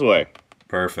 3 hours away.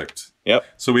 Perfect. Yep.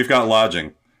 So we've got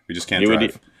lodging. We just can't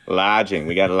drive. Lodging.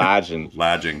 We got lodging.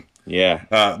 Lodging. Yeah.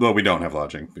 Well, we don't have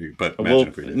lodging, but imagine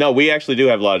if we did. No, we actually do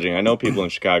have lodging. I know people in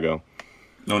Chicago.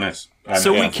 No, nice.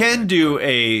 So Yeah. we can do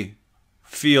a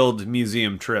Field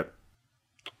Museum trip.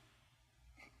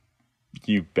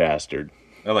 You bastard.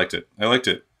 I liked it. I liked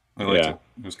it.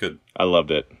 It was good. I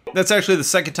loved it. That's actually the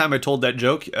second time I told that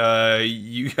joke.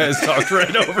 You guys talked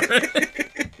right over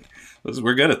it.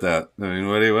 We're good at that. I mean,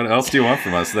 what else do you want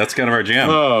from us? That's kind of our jam.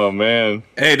 Oh, man.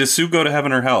 Hey, does Sue go to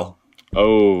heaven or hell?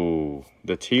 Oh,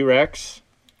 the T-Rex?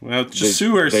 Well, just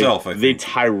Sue herself, I The think.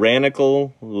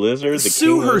 tyrannical lizard? The Sue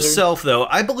king lizard? herself, though,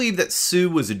 I believe that Sue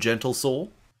was a gentle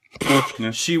soul.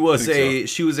 Yeah, She was think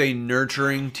she was a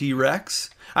nurturing T-Rex.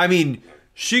 I mean,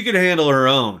 she could handle her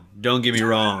own. Don't get me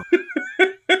wrong.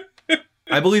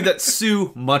 I believe that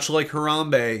Sue, much like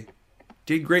Harambe,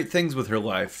 did great things with her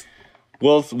life.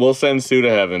 We'll send Sue to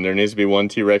heaven. There needs to be one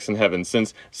T-Rex in heaven.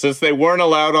 Since they weren't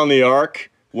allowed on the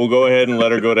Ark, we'll go ahead and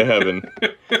let her go to heaven.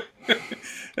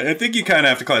 I think you kind of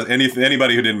have to class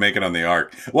anybody who didn't make it on the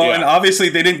Ark. Well, Yeah. and obviously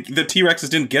the T-Rexes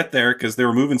didn't get there because they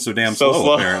were moving so damn So slow,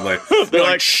 slow. apparently. They're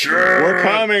like, sure, we're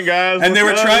coming, guys. And they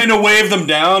were coming." trying to wave them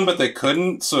down, but they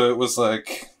couldn't, so it was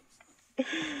like...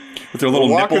 With their little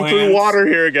We're walking nipple through hands. water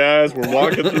here, guys. We're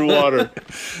walking through water.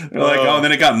 They're like, and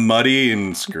then it got muddy,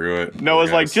 and screw it. Noah's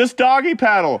Poor like, guys. just doggy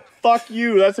paddle. Fuck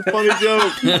you. That's a funny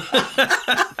joke.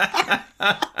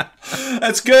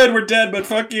 That's good, we're dead, but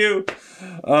fuck you.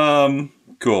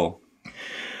 Cool.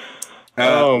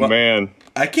 Oh, well, man.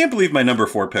 I can't believe my number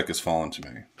 4 pick has fallen to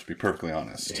me, to be perfectly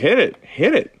honest. Hit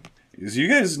it. Because you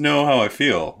guys know how I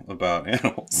feel about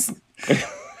animals.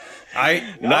 I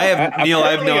have Neil.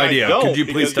 I have no idea. don't, Could you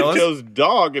please because tell you us? chose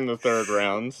dog in the 3rd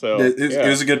round. So It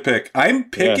was a good pick. I'm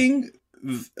picking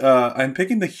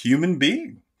the human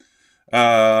being.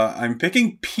 I'm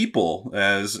picking people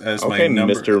as my okay,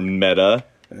 number. Mr. Meta.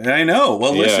 I know.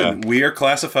 Well, Yeah. listen, we are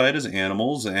classified as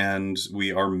animals, and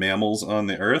we are mammals on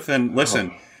the earth. And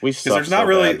listen, We because suck there's not so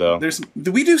really bad,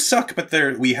 though. we do suck, but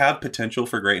we have potential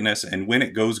for greatness. And when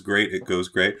it goes great, it goes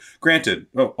great. Granted,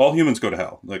 all humans go to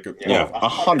hell. Like, Yeah,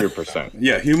 100%.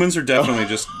 yeah, humans are definitely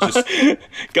just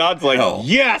God's like, Hell.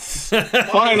 yes,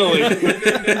 finally.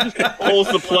 Pulls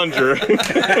the plunger.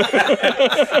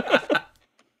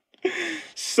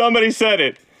 Somebody said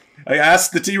it. I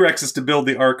asked the T-Rexes to build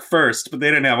the Ark first, but they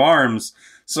didn't have arms,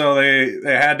 so they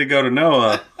had to go to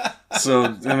Noah.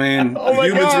 So, I mean, Oh my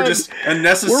humans were God. just a We're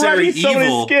necessary writing so many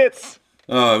evil. skits.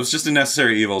 It was just a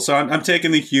necessary evil. So I'm taking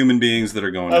the human beings that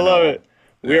are going to I love hell. it.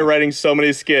 We are writing so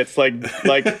many skits.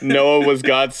 Like Noah was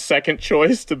God's second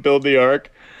choice to build the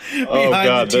ark. Oh Behind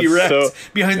God, the T-Rex. that's so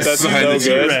Behind that's Sue so the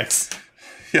good. T-Rex.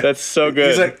 that's so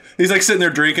good. He's like sitting there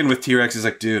drinking with T-Rex. He's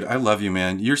like, dude, I love you,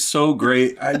 man. You're so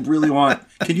great. I really want.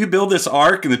 Can you build this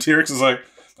ark? And the T-Rex is like,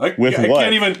 I With can't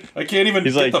what? even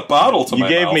He's get like, the bottle to you my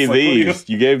gave mouth. me Like, what do you- these.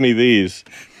 You gave me these.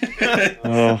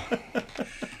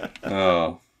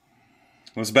 Oh.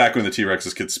 It was back when the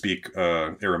T-Rexes could speak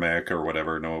Aramaic or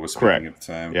whatever Noah was speaking Correct. at the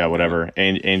time. Yeah, whatever.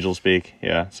 Angel speak.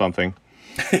 Yeah, something.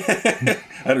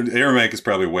 Aramaic is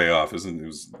probably way off, isn't it? It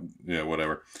was, yeah,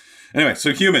 whatever. Anyway,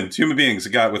 so human beings, a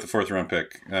guy with a 4th round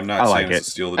pick. I'm not I saying like it's it.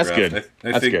 to steal the That's draft. good.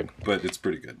 I That's think, good. but it's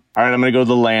pretty good. All right, I'm gonna go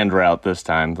the land route this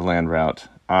time. The land route.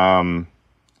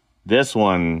 This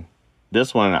one,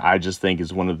 I just think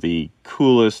is one of the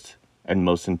coolest and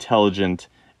most intelligent,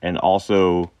 and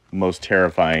also most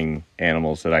terrifying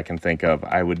animals that I can think of.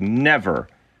 I would never,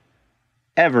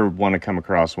 ever want to come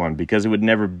across one because it would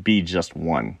never be just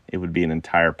one. It would be an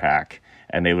entire pack,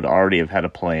 and they would already have had a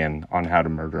plan on how to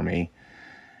murder me.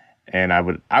 And I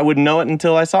wouldn't know it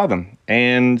until I saw them.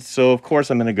 And so, of course,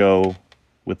 I'm going to go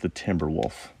with the timber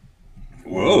wolf.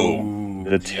 Whoa.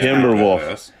 The timber wolf.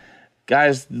 Badass.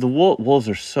 Guys, the wolves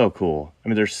are so cool. I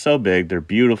mean, they're so big. They're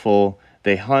beautiful.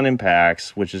 They hunt in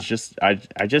packs, which is just, I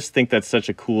just think that's such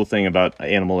a cool thing about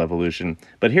animal evolution.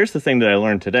 But here's the thing that I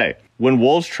learned today. When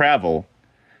wolves travel,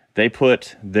 they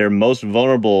put their most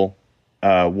vulnerable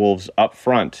wolves up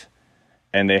front,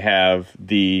 and they have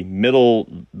the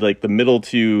middle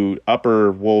to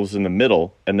upper wolves in the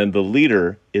middle, and then the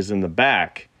leader is in the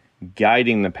back,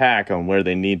 guiding the pack on where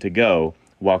they need to go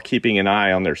while keeping an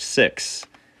eye on their 6.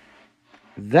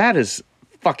 That is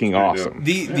fucking awesome.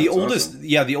 The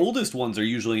oldest ones are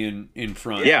usually in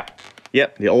front. Yeah.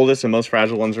 Yep. The oldest and most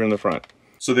fragile ones are in the front.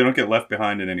 So they don't get left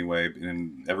behind in any way,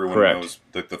 and everyone Correct. knows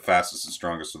that the fastest and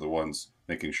strongest are the ones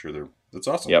making sure that's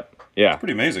awesome. Yep. Yeah. It's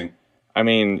pretty amazing. I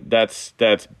mean, that's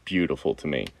beautiful to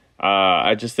me.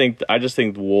 I just think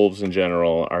the wolves in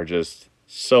general are just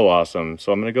so awesome.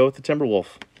 So I'm gonna go with the Timberwolf.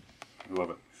 I love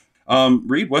it.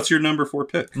 Reed, what's your number 4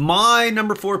 pick? My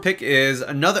number 4 pick is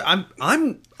another.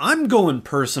 I'm going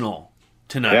personal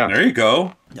tonight. Yeah. There you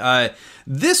go.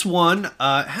 This one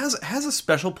has a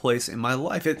special place in my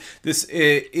life. It's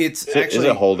actually. Is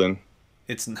it Holden?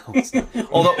 It's no. It's not.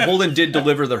 Although Holden did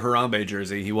deliver the Harambe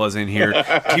jersey, he was in here.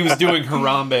 He was doing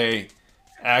Harambe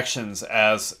actions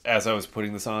as I was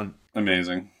putting this on.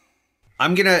 Amazing.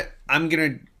 I'm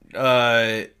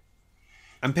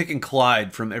picking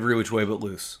Clyde from Every Which Way But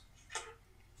Loose.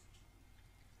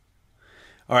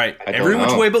 All right, Every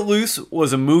Which Way But Loose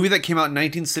was a movie that came out in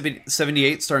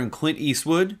 1978 starring Clint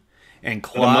Eastwood and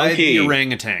Clyde the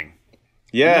orangutan.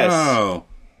 Yes. Oh.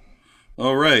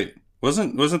 All right.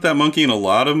 Wasn't that monkey in a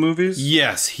lot of movies?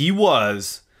 Yes, he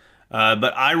was.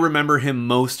 But I remember him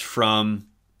most from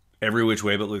Every Which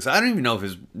Way But Loose. I don't even know if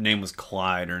his name was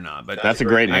Clyde or not. But That's a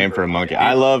great name for a monkey.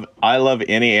 I love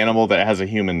any animal that has a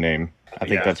human name. I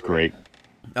think that's great.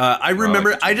 I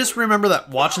just remember that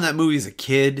watching that movie as a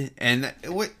kid and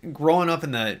growing up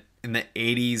in the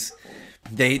 80s.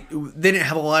 They didn't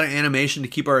have a lot of animation to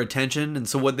keep our attention, and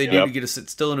so what they do to get us sit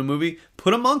still in a movie,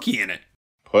 put a monkey in it.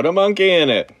 Put a monkey in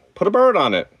it. Put a bird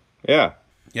on it. Yeah.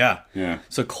 Yeah.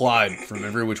 So Clyde from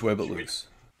Every Which Way But Loose.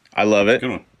 I love it.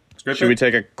 Good one. It's great. Should we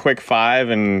take a quick 5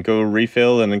 and go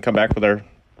refill and then come back with our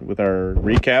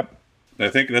recap? I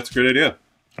think that's a great idea.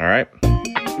 All right.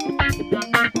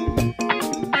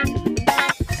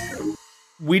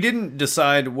 We didn't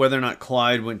decide whether or not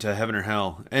Clyde went to heaven or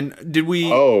hell. And did we? We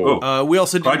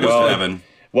also did. Clyde goes to heaven.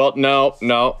 Well, no.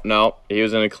 He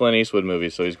was in a Clint Eastwood movie,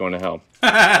 so he's going to hell.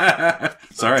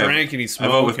 Sorry. Drank and he I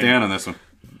smoked. vote with Dan on this one.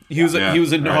 He was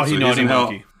a naughty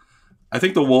monkey. I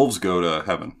think the wolves go to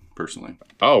heaven, personally.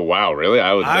 Oh, wow. Really?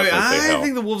 I would definitely say hell. I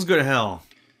think the wolves go to hell.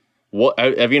 What,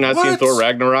 have you not seen Thor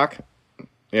Ragnarok?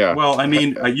 Yeah. Well, I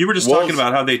mean, you were just talking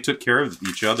about how they took care of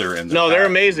each other. And they're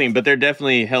amazing, but they're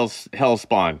definitely hell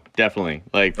spawn. Definitely.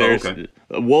 Like,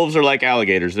 wolves are like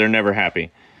alligators. They're never happy.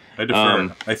 I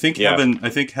defer. I think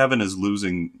heaven is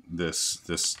losing this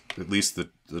at least the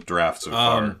draft so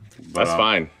far. That's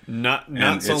fine. Not so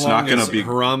it's long not gonna as be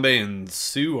Harambe and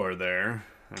Sue are there.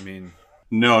 I mean,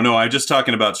 no, I'm just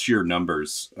talking about sheer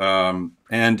numbers.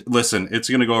 And listen, it's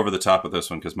going to go over the top of this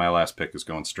one because my last pick is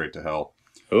going straight to hell.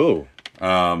 Ooh.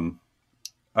 I'm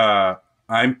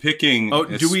picking. Oh,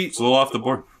 do we? It's a little off the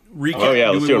board. Recap. Oh yeah,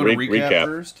 let's do a recap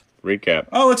first. Recap.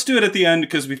 Oh, let's do it at the end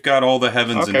because we've got all the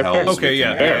heavens and hells. Okay,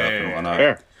 yeah.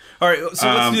 Fair. All right, so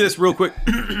let's do this real quick.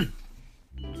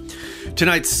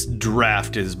 Tonight's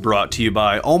draft is brought to you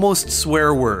by Almost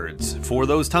Swear Words. For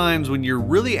those times when you're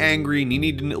really angry and you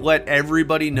need to let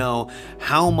everybody know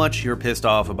how much you're pissed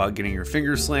off about getting your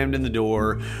fingers slammed in the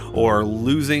door or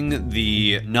losing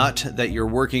the nut that you're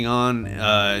working on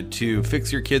to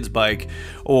fix your kid's bike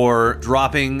or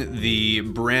dropping the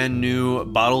brand new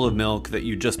bottle of milk that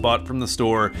you just bought from the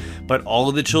store, but all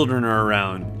of the children are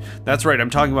around. That's right, I'm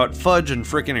talking about fudge and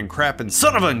frickin' and crap and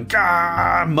son of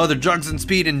a mother jugs and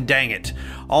speed and dang it.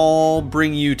 I'll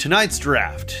bring you tonight's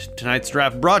draft. Tonight's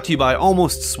draft brought to you by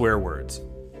Almost Swear Words.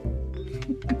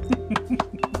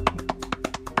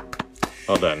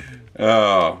 Well done.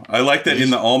 Oh, I like that in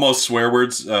the Almost Swear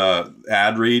Words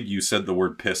ad read, you said the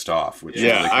word pissed off. Which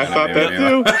yeah, really I thought that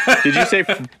too.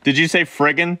 Did you say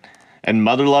friggin' and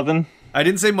mother lovin'? I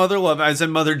didn't say mother love. I said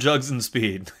mother jugs and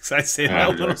speed. I say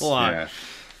that one a lot. Yeah.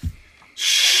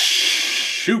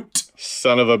 Shoot.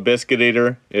 Son of a biscuit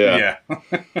eater. Yeah.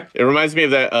 It reminds me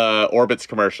of that Orbitz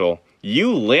commercial.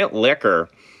 You lint liquor.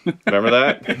 Remember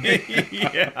that?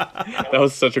 Yeah. That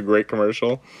was such a great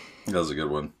commercial. That was a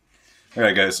good one. All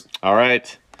right, guys. All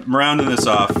right. I'm rounding this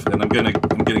off, and I'm gonna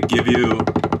give you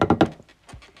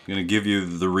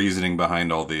the reasoning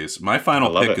behind all these. My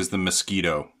final pick is the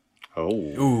mosquito. Oh.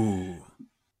 Ooh.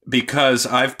 Because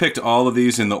I've picked all of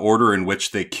these in the order in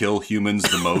which they kill humans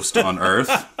the most on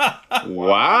Earth.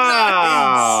 Wow.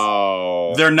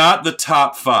 Nice. They're not the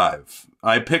top 5.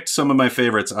 I picked some of my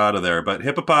favorites out of there, but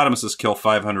hippopotamuses kill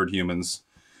 500 humans.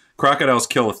 Crocodiles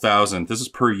kill 1,000. This is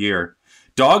per year.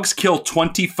 Dogs kill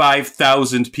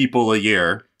 25,000 people a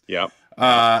year. Yep.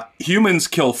 Humans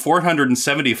kill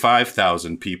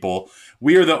 475,000 people.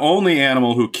 We are the only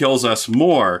animal who kills us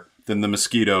more than the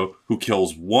mosquito, who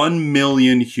kills 1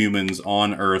 million humans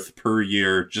on Earth per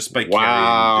year just by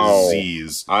carrying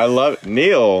disease. I love it.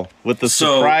 Neil, with the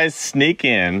surprise sneak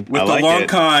in. With the long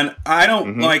con, I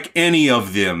don't like any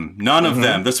of them. None of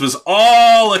them. This was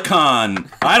all a con.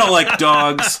 I don't like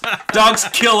dogs. Dogs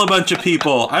kill a bunch of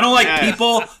people. I don't like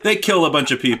people. They kill a bunch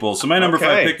of people. So my number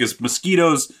 5 pick is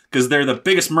mosquitoes, because they're the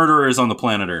biggest murderers on the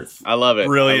planet Earth. I love it.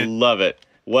 Brilliant. I love it.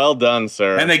 Well done,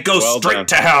 sir. And they go straight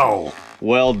to hell.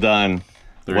 Well done.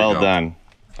 Well done.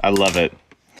 I love it.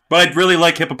 But I really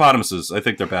like hippopotamuses. I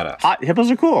think they're badass. Hippos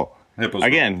are cool. Hippos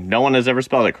Again, no one has ever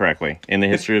spelled it correctly in the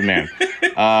history of man.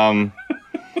 I'm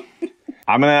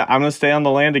gonna stay on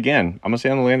the land again.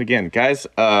 Guys.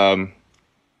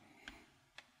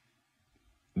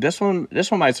 This one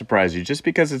might surprise you, just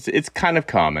because it's kind of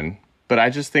common, but I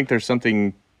just think there's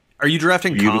something. Are you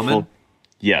drafting beautiful. common?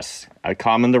 Yes,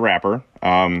 Common the rapper.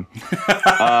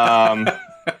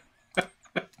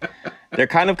 They're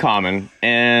kind of common,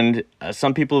 and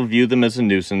some people view them as a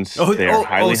nuisance. So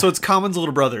it's Common's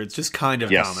little brother. It's just kind of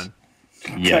common.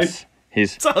 Yes,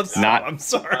 he's not. I'm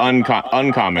sorry.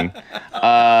 Uncommon.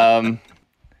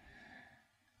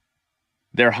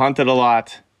 They're hunted a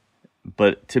lot,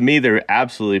 but to me, they're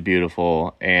absolutely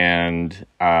beautiful, and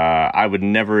I would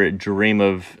never dream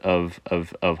of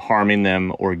harming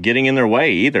them or getting in their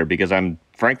way either, because I'm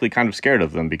frankly kind of scared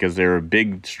of them, because they're a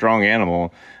big, strong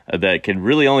animal that can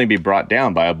really only be brought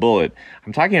down by a bullet.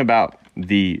 I'm talking about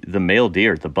the male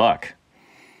deer, the buck.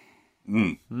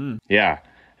 Yeah,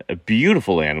 a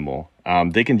beautiful animal.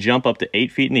 They can jump up to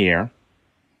 8 feet in the air.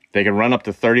 They can run up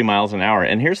to 30 miles an hour.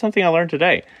 And here's something I learned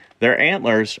today. Their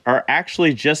antlers are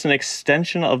actually just an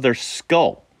extension of their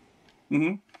skull.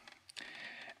 And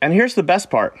here's the best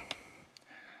part.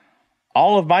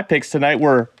 All of my picks tonight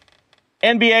were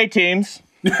NBA teams.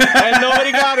 And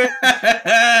nobody got it.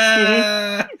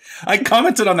 I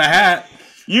commented on the hat.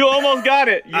 You almost got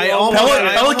it.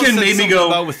 Pelican made me go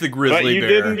about with the grizzly but you bear.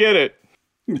 didn't get it.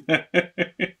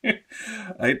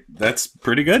 That's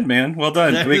pretty good, man. Well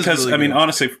done. That because really I mean, good.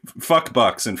 honestly, fuck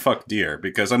bucks and fuck deer.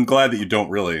 Because I'm glad that you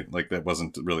don't really like that.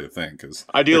 Wasn't really a thing. Because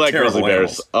I do like grizzly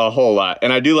bears a whole lot,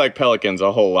 and I do like pelicans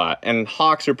a whole lot, and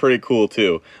hawks are pretty cool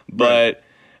too. But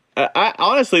I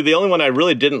honestly, the only one I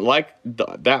really didn't like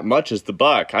that much is the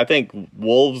buck. I think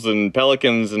wolves and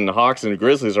pelicans and hawks and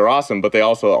grizzlies are awesome, but they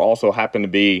also happen to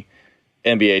be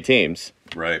NBA teams.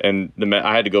 Right. And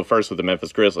I had to go first with the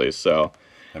Memphis Grizzlies, so.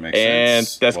 That makes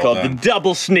sense. And that's called the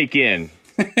double sneak in.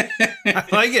 I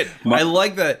like it. I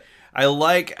like that. I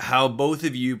like how both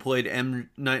of you played M.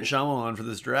 Night Shyamalan for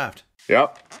this draft.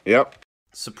 Yep.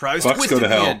 Surprise Bucks twist go at to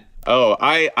the hell. end. Oh,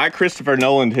 I Christopher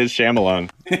Nolan his Shyamalan.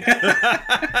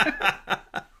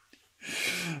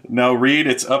 Now, Reed,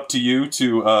 it's up to you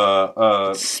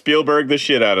to Spielberg the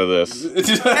shit out of this.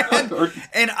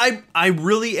 And I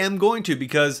really am going to,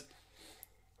 because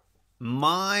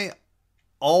my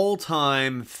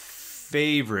all-time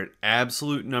favorite,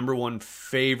 absolute number one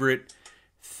favorite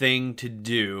thing to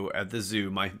do at the zoo,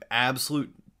 my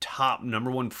absolute top number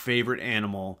one favorite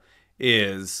animal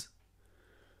is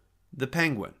the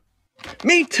penguin.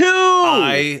 Me too.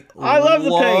 I love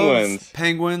the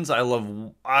penguins.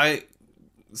 I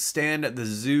stand at the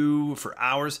zoo for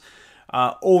hours.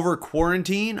 Over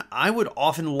quarantine, I would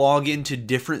often log into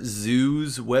different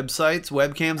zoos' websites,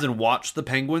 webcams, and watch the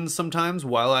penguins sometimes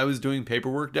while I was doing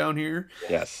paperwork down here.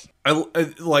 Yes. I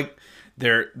like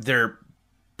they're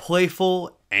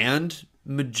playful and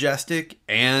majestic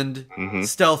and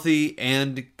stealthy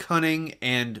and cunning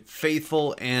and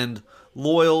faithful and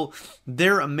loyal.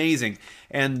 They're amazing.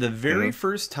 And the very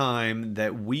first time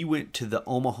that we went to the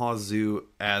Omaha Zoo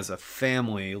as a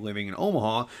family living in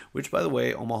Omaha, which, by the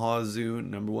way, Omaha Zoo,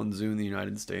 number one zoo in the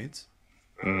United States.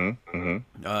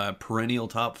 Perennial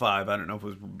top 5. I don't know if it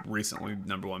was recently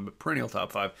number 1, but perennial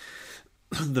top 5.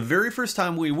 The very first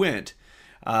time we went,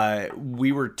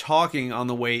 we were talking on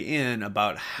the way in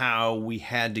about how we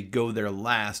had to go there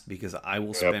last because I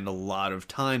will spend a lot of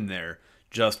time there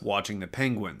just watching the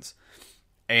penguins.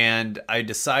 And I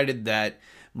decided that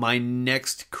my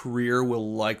next career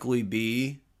will likely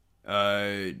be,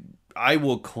 I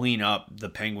will clean up the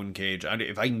penguin cage.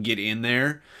 If I can get in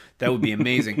there, that would be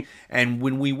amazing. And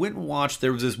when we went and watched,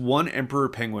 there was this one emperor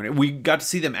penguin. We got to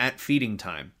see them at feeding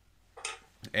time.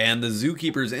 And the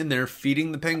zookeeper's in there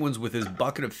feeding the penguins with his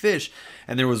bucket of fish.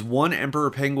 And there was one emperor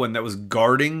penguin that was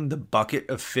guarding the bucket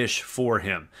of fish for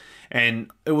him. And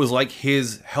it was like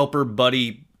his helper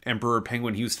buddy emperor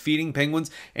penguin. He was feeding penguins,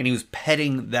 and he was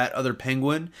petting that other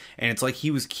penguin, and it's like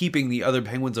he was keeping the other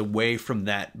penguins away from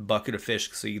that bucket of fish,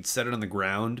 so you could set it on the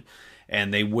ground,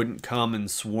 and they wouldn't come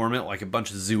and swarm it like a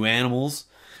bunch of zoo animals.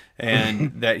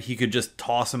 And that he could just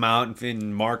toss them out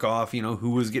and mark off, who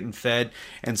was getting fed.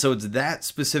 And so it's that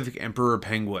specific emperor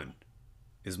penguin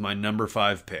is my number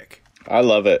 5 pick. I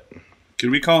love it. Could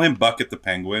we call him Bucket the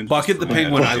Penguin? Bucket the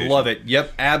Penguin. I love it.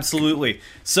 Yep, absolutely.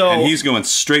 So, and he's going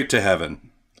straight to heaven.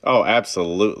 Oh,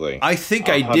 absolutely. I think 100%.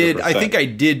 I did. I think I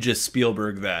did just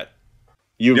Spielberg that.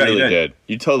 You really did.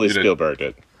 You totally Spielberged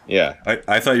it. Yeah.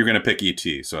 I thought you were going to pick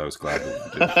E.T., so I was glad you did.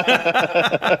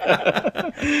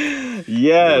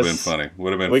 Yes. Would have been funny.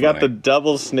 We got the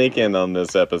double sneak in on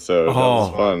this episode. That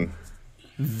was fun.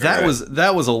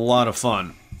 That was a lot of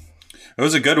fun. It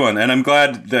was a good one, and I'm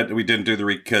glad that we didn't do the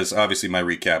because obviously my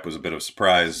recap was a bit of a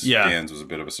surprise. Yeah. Dan's was a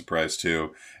bit of a surprise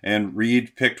too. And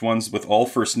Reed picked ones with all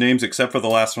first names except for the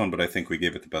last one, but I think we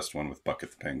gave it the best one with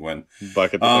Bucket the Penguin.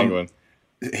 Bucket the Penguin.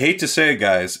 Hate to say it,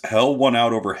 guys, Hell won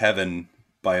out over Heaven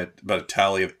by about a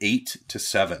tally of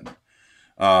 8-7.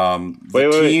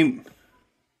 Wait.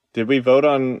 Did we vote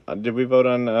on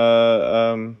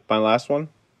my last one?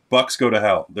 Bucks go to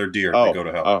hell. They're deer. They go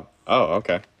to hell. Oh,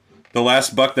 okay. The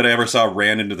last buck that I ever saw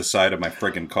ran into the side of my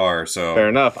friggin' car. So fair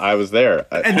enough. I was there.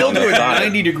 And they'll do a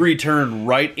 90-degree turn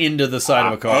right into the side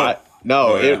of a car.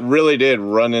 It really did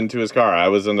run into his car. I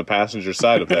was on the passenger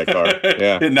side of that car.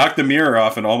 Yeah. It knocked the mirror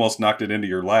off and almost knocked it into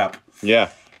your lap.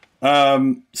 Yeah.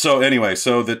 So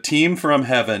the team from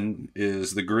Heaven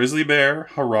is the grizzly bear,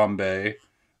 Harambe,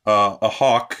 a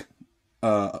hawk,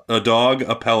 a dog,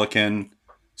 a pelican,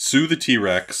 Sue the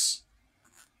T-Rex,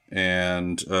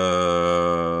 and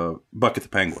Bucket the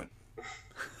Penguin.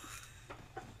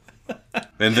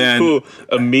 And then who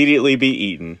immediately be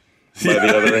eaten by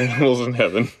the other animals in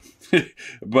Heaven.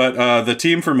 But the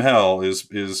team from Hell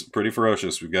is pretty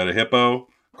ferocious. We've got a hippo,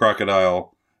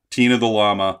 crocodile, Tina the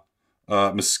llama,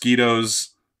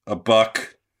 mosquitoes, a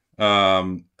buck,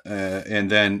 and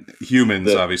then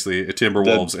humans, obviously,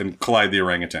 timberwolves, and Clyde the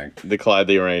orangutan. Clyde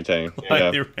the orangutan.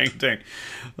 Clyde the orangutan.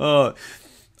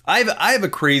 I have a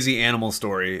crazy animal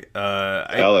story.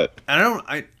 Tell it.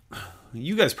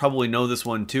 You guys probably know this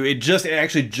one too. It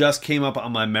actually just came up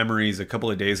on my memories a couple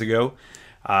of days ago.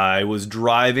 I was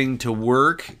driving to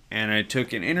work, and I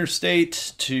took an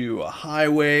interstate to a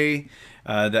highway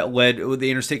that led. The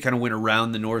interstate kind of went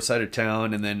around the north side of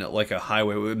town, and then like a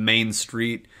highway with Main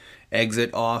Street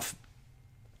exit off.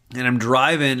 And I'm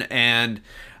driving, and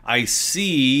I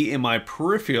see in my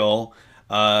peripheral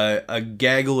a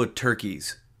gaggle of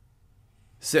turkeys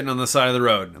sitting on the side of the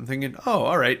road. I'm thinking, oh,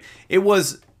 all right. It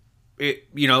was, late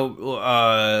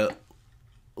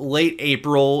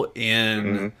April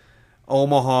in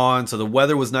Omaha, and so the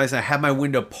weather was nice. I had my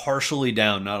window partially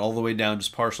down, not all the way down,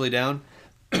 just partially down.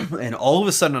 And all of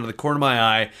a sudden, out of the corner of my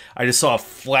eye, I just saw a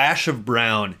flash of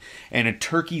brown, and a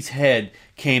turkey's head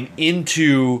came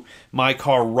into my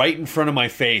car right in front of my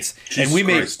face. Jesus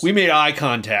and we made eye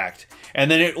contact,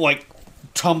 and then it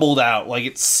tumbled out,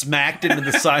 it smacked into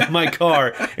the side of my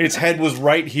car, and its head was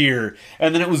right here,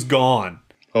 and then it was gone.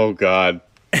 Oh God.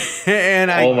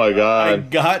 And oh my God. I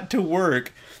got to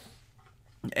work,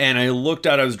 and I looked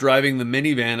out. I was driving the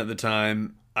minivan at the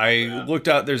time. I looked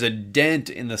out. There's a dent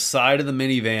in the side of the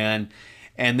minivan,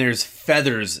 and there's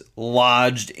feathers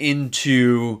lodged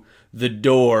into the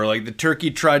door. Like the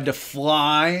turkey tried to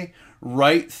fly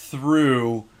right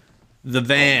through the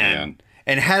van. Oh,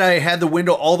 and had I had the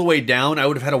window all the way down, I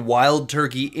would have had a wild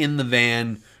turkey in the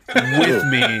van with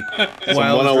me.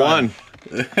 While 101.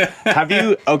 Have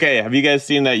you guys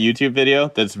seen that YouTube video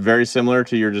that's very similar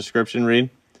to your description, Reed?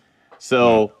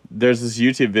 So there's this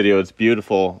YouTube video. It's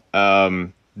beautiful.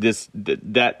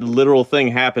 That literal thing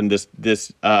happened. This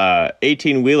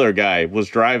 18-wheeler guy was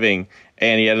driving,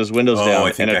 and he had his windows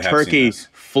down, and a turkey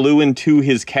flew into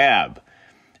his cab.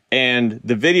 And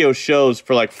the video shows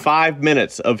for 5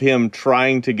 minutes of him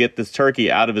trying to get this turkey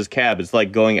out of his cab. It's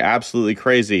going absolutely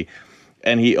crazy.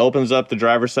 And he opens up the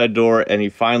driver's side door, and he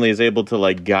finally is able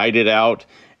to guide it out,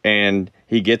 and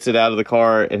he gets it out of the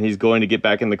car, and he's going to get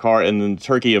back in the car, and then the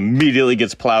turkey immediately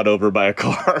gets plowed over by a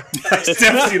car.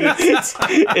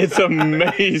 It's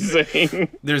amazing.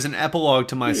 There's an epilogue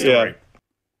to my story. Yeah.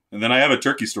 And then I have a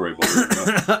turkey story. It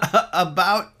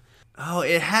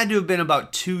had to have been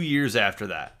about 2 years after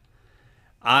that.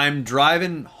 I'm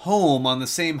driving home on the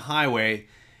same highway,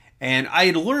 and I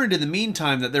had learned in the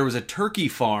meantime that there was a turkey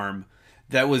farm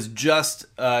that was just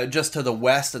to the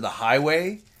west of the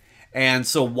highway, And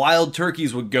so wild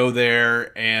turkeys would go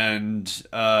there and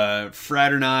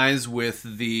fraternize with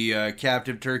the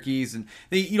captive turkeys. And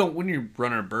when you're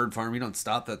running a bird farm, you don't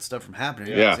stop that stuff from happening.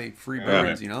 You say free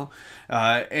birds,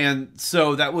 and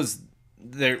so that was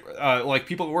there. Like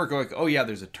people at work are like, oh yeah,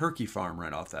 there's a turkey farm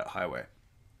right off that highway.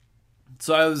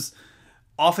 So I was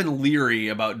often leery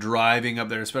about driving up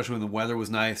there, especially when the weather was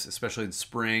nice, especially in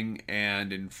spring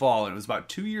and in fall. And it was about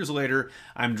 2 years later,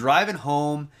 I'm driving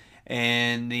home,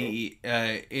 and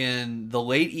in the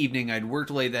late evening, I'd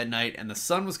worked late that night, and the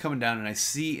sun was coming down, and I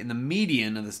see in the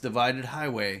median of this divided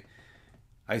highway,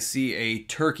 I see a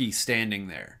turkey standing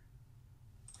there,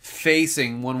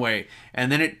 facing one way,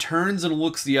 and then it turns and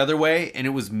looks the other way, and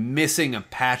it was missing a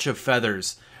patch of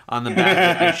feathers on the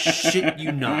back. I shit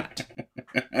you not.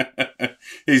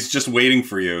 He's just waiting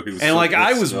for you. And like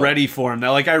I was ready for him.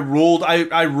 Like I rolled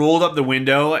up the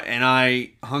window and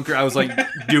I was like,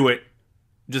 do it.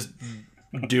 Just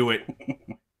do it.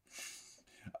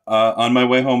 On my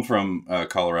way home from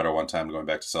Colorado one time, going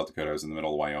back to South Dakota, I was in the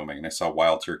middle of Wyoming, and I saw a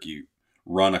wild turkey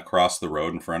run across the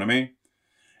road in front of me.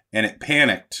 And it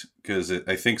panicked because it,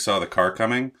 I think, saw the car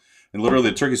coming. And literally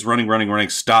the turkey's running,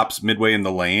 stops midway in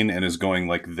the lane and is going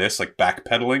like this, like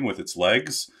backpedaling with its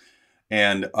legs.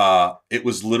 And it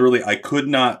was literally, I could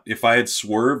not, if I had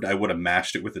swerved, I would have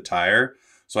mashed it with a tire.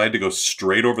 So I had to go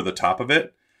straight over the top of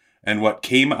it. And what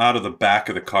came out of the back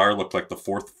of the car looked like the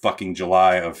 4th fucking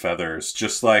July of feathers.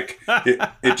 Just like,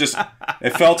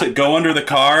 it felt it go under the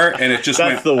car, and it just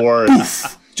That's went, the worst.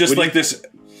 poof, just like this.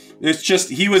 It's just,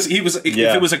 he was, if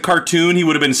it was a cartoon, he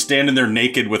would have been standing there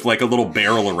naked with like a little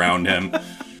barrel around him.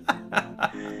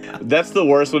 That's the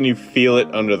worst when you feel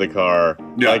it under the car.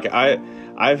 Yeah. Like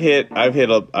I've hit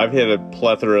a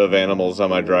plethora of animals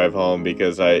on my drive home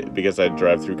because I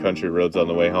drive through country roads on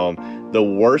the way home. The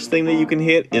worst thing that you can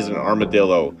hit is an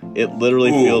armadillo. It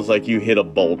literally feels like you hit a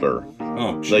boulder.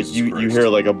 Oh, Jesus like you Christ. hear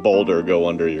like a boulder go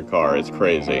under your car. It's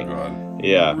crazy. Oh, God.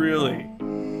 Yeah. Really?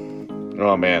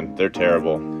 Oh man, they're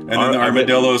terrible. And then the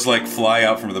armadillos like fly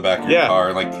out from the back of your car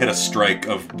and like hit a strike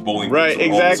of bowling pins. Right,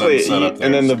 exactly.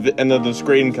 And then the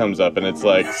screen comes up and it's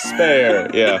like spare.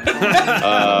 Yeah.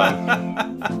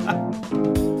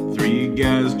 Three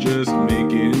guys just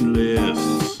making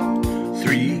lists.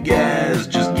 Three guys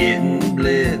just getting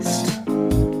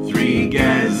blitzed. Three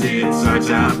guys, it's our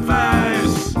top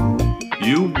fives.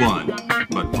 You won,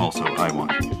 but also I won.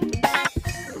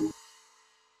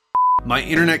 My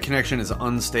internet connection is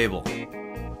unstable.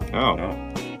 Oh.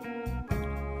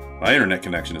 My internet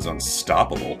connection is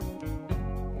unstoppable.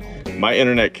 My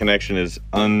internet connection is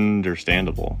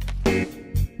understandable.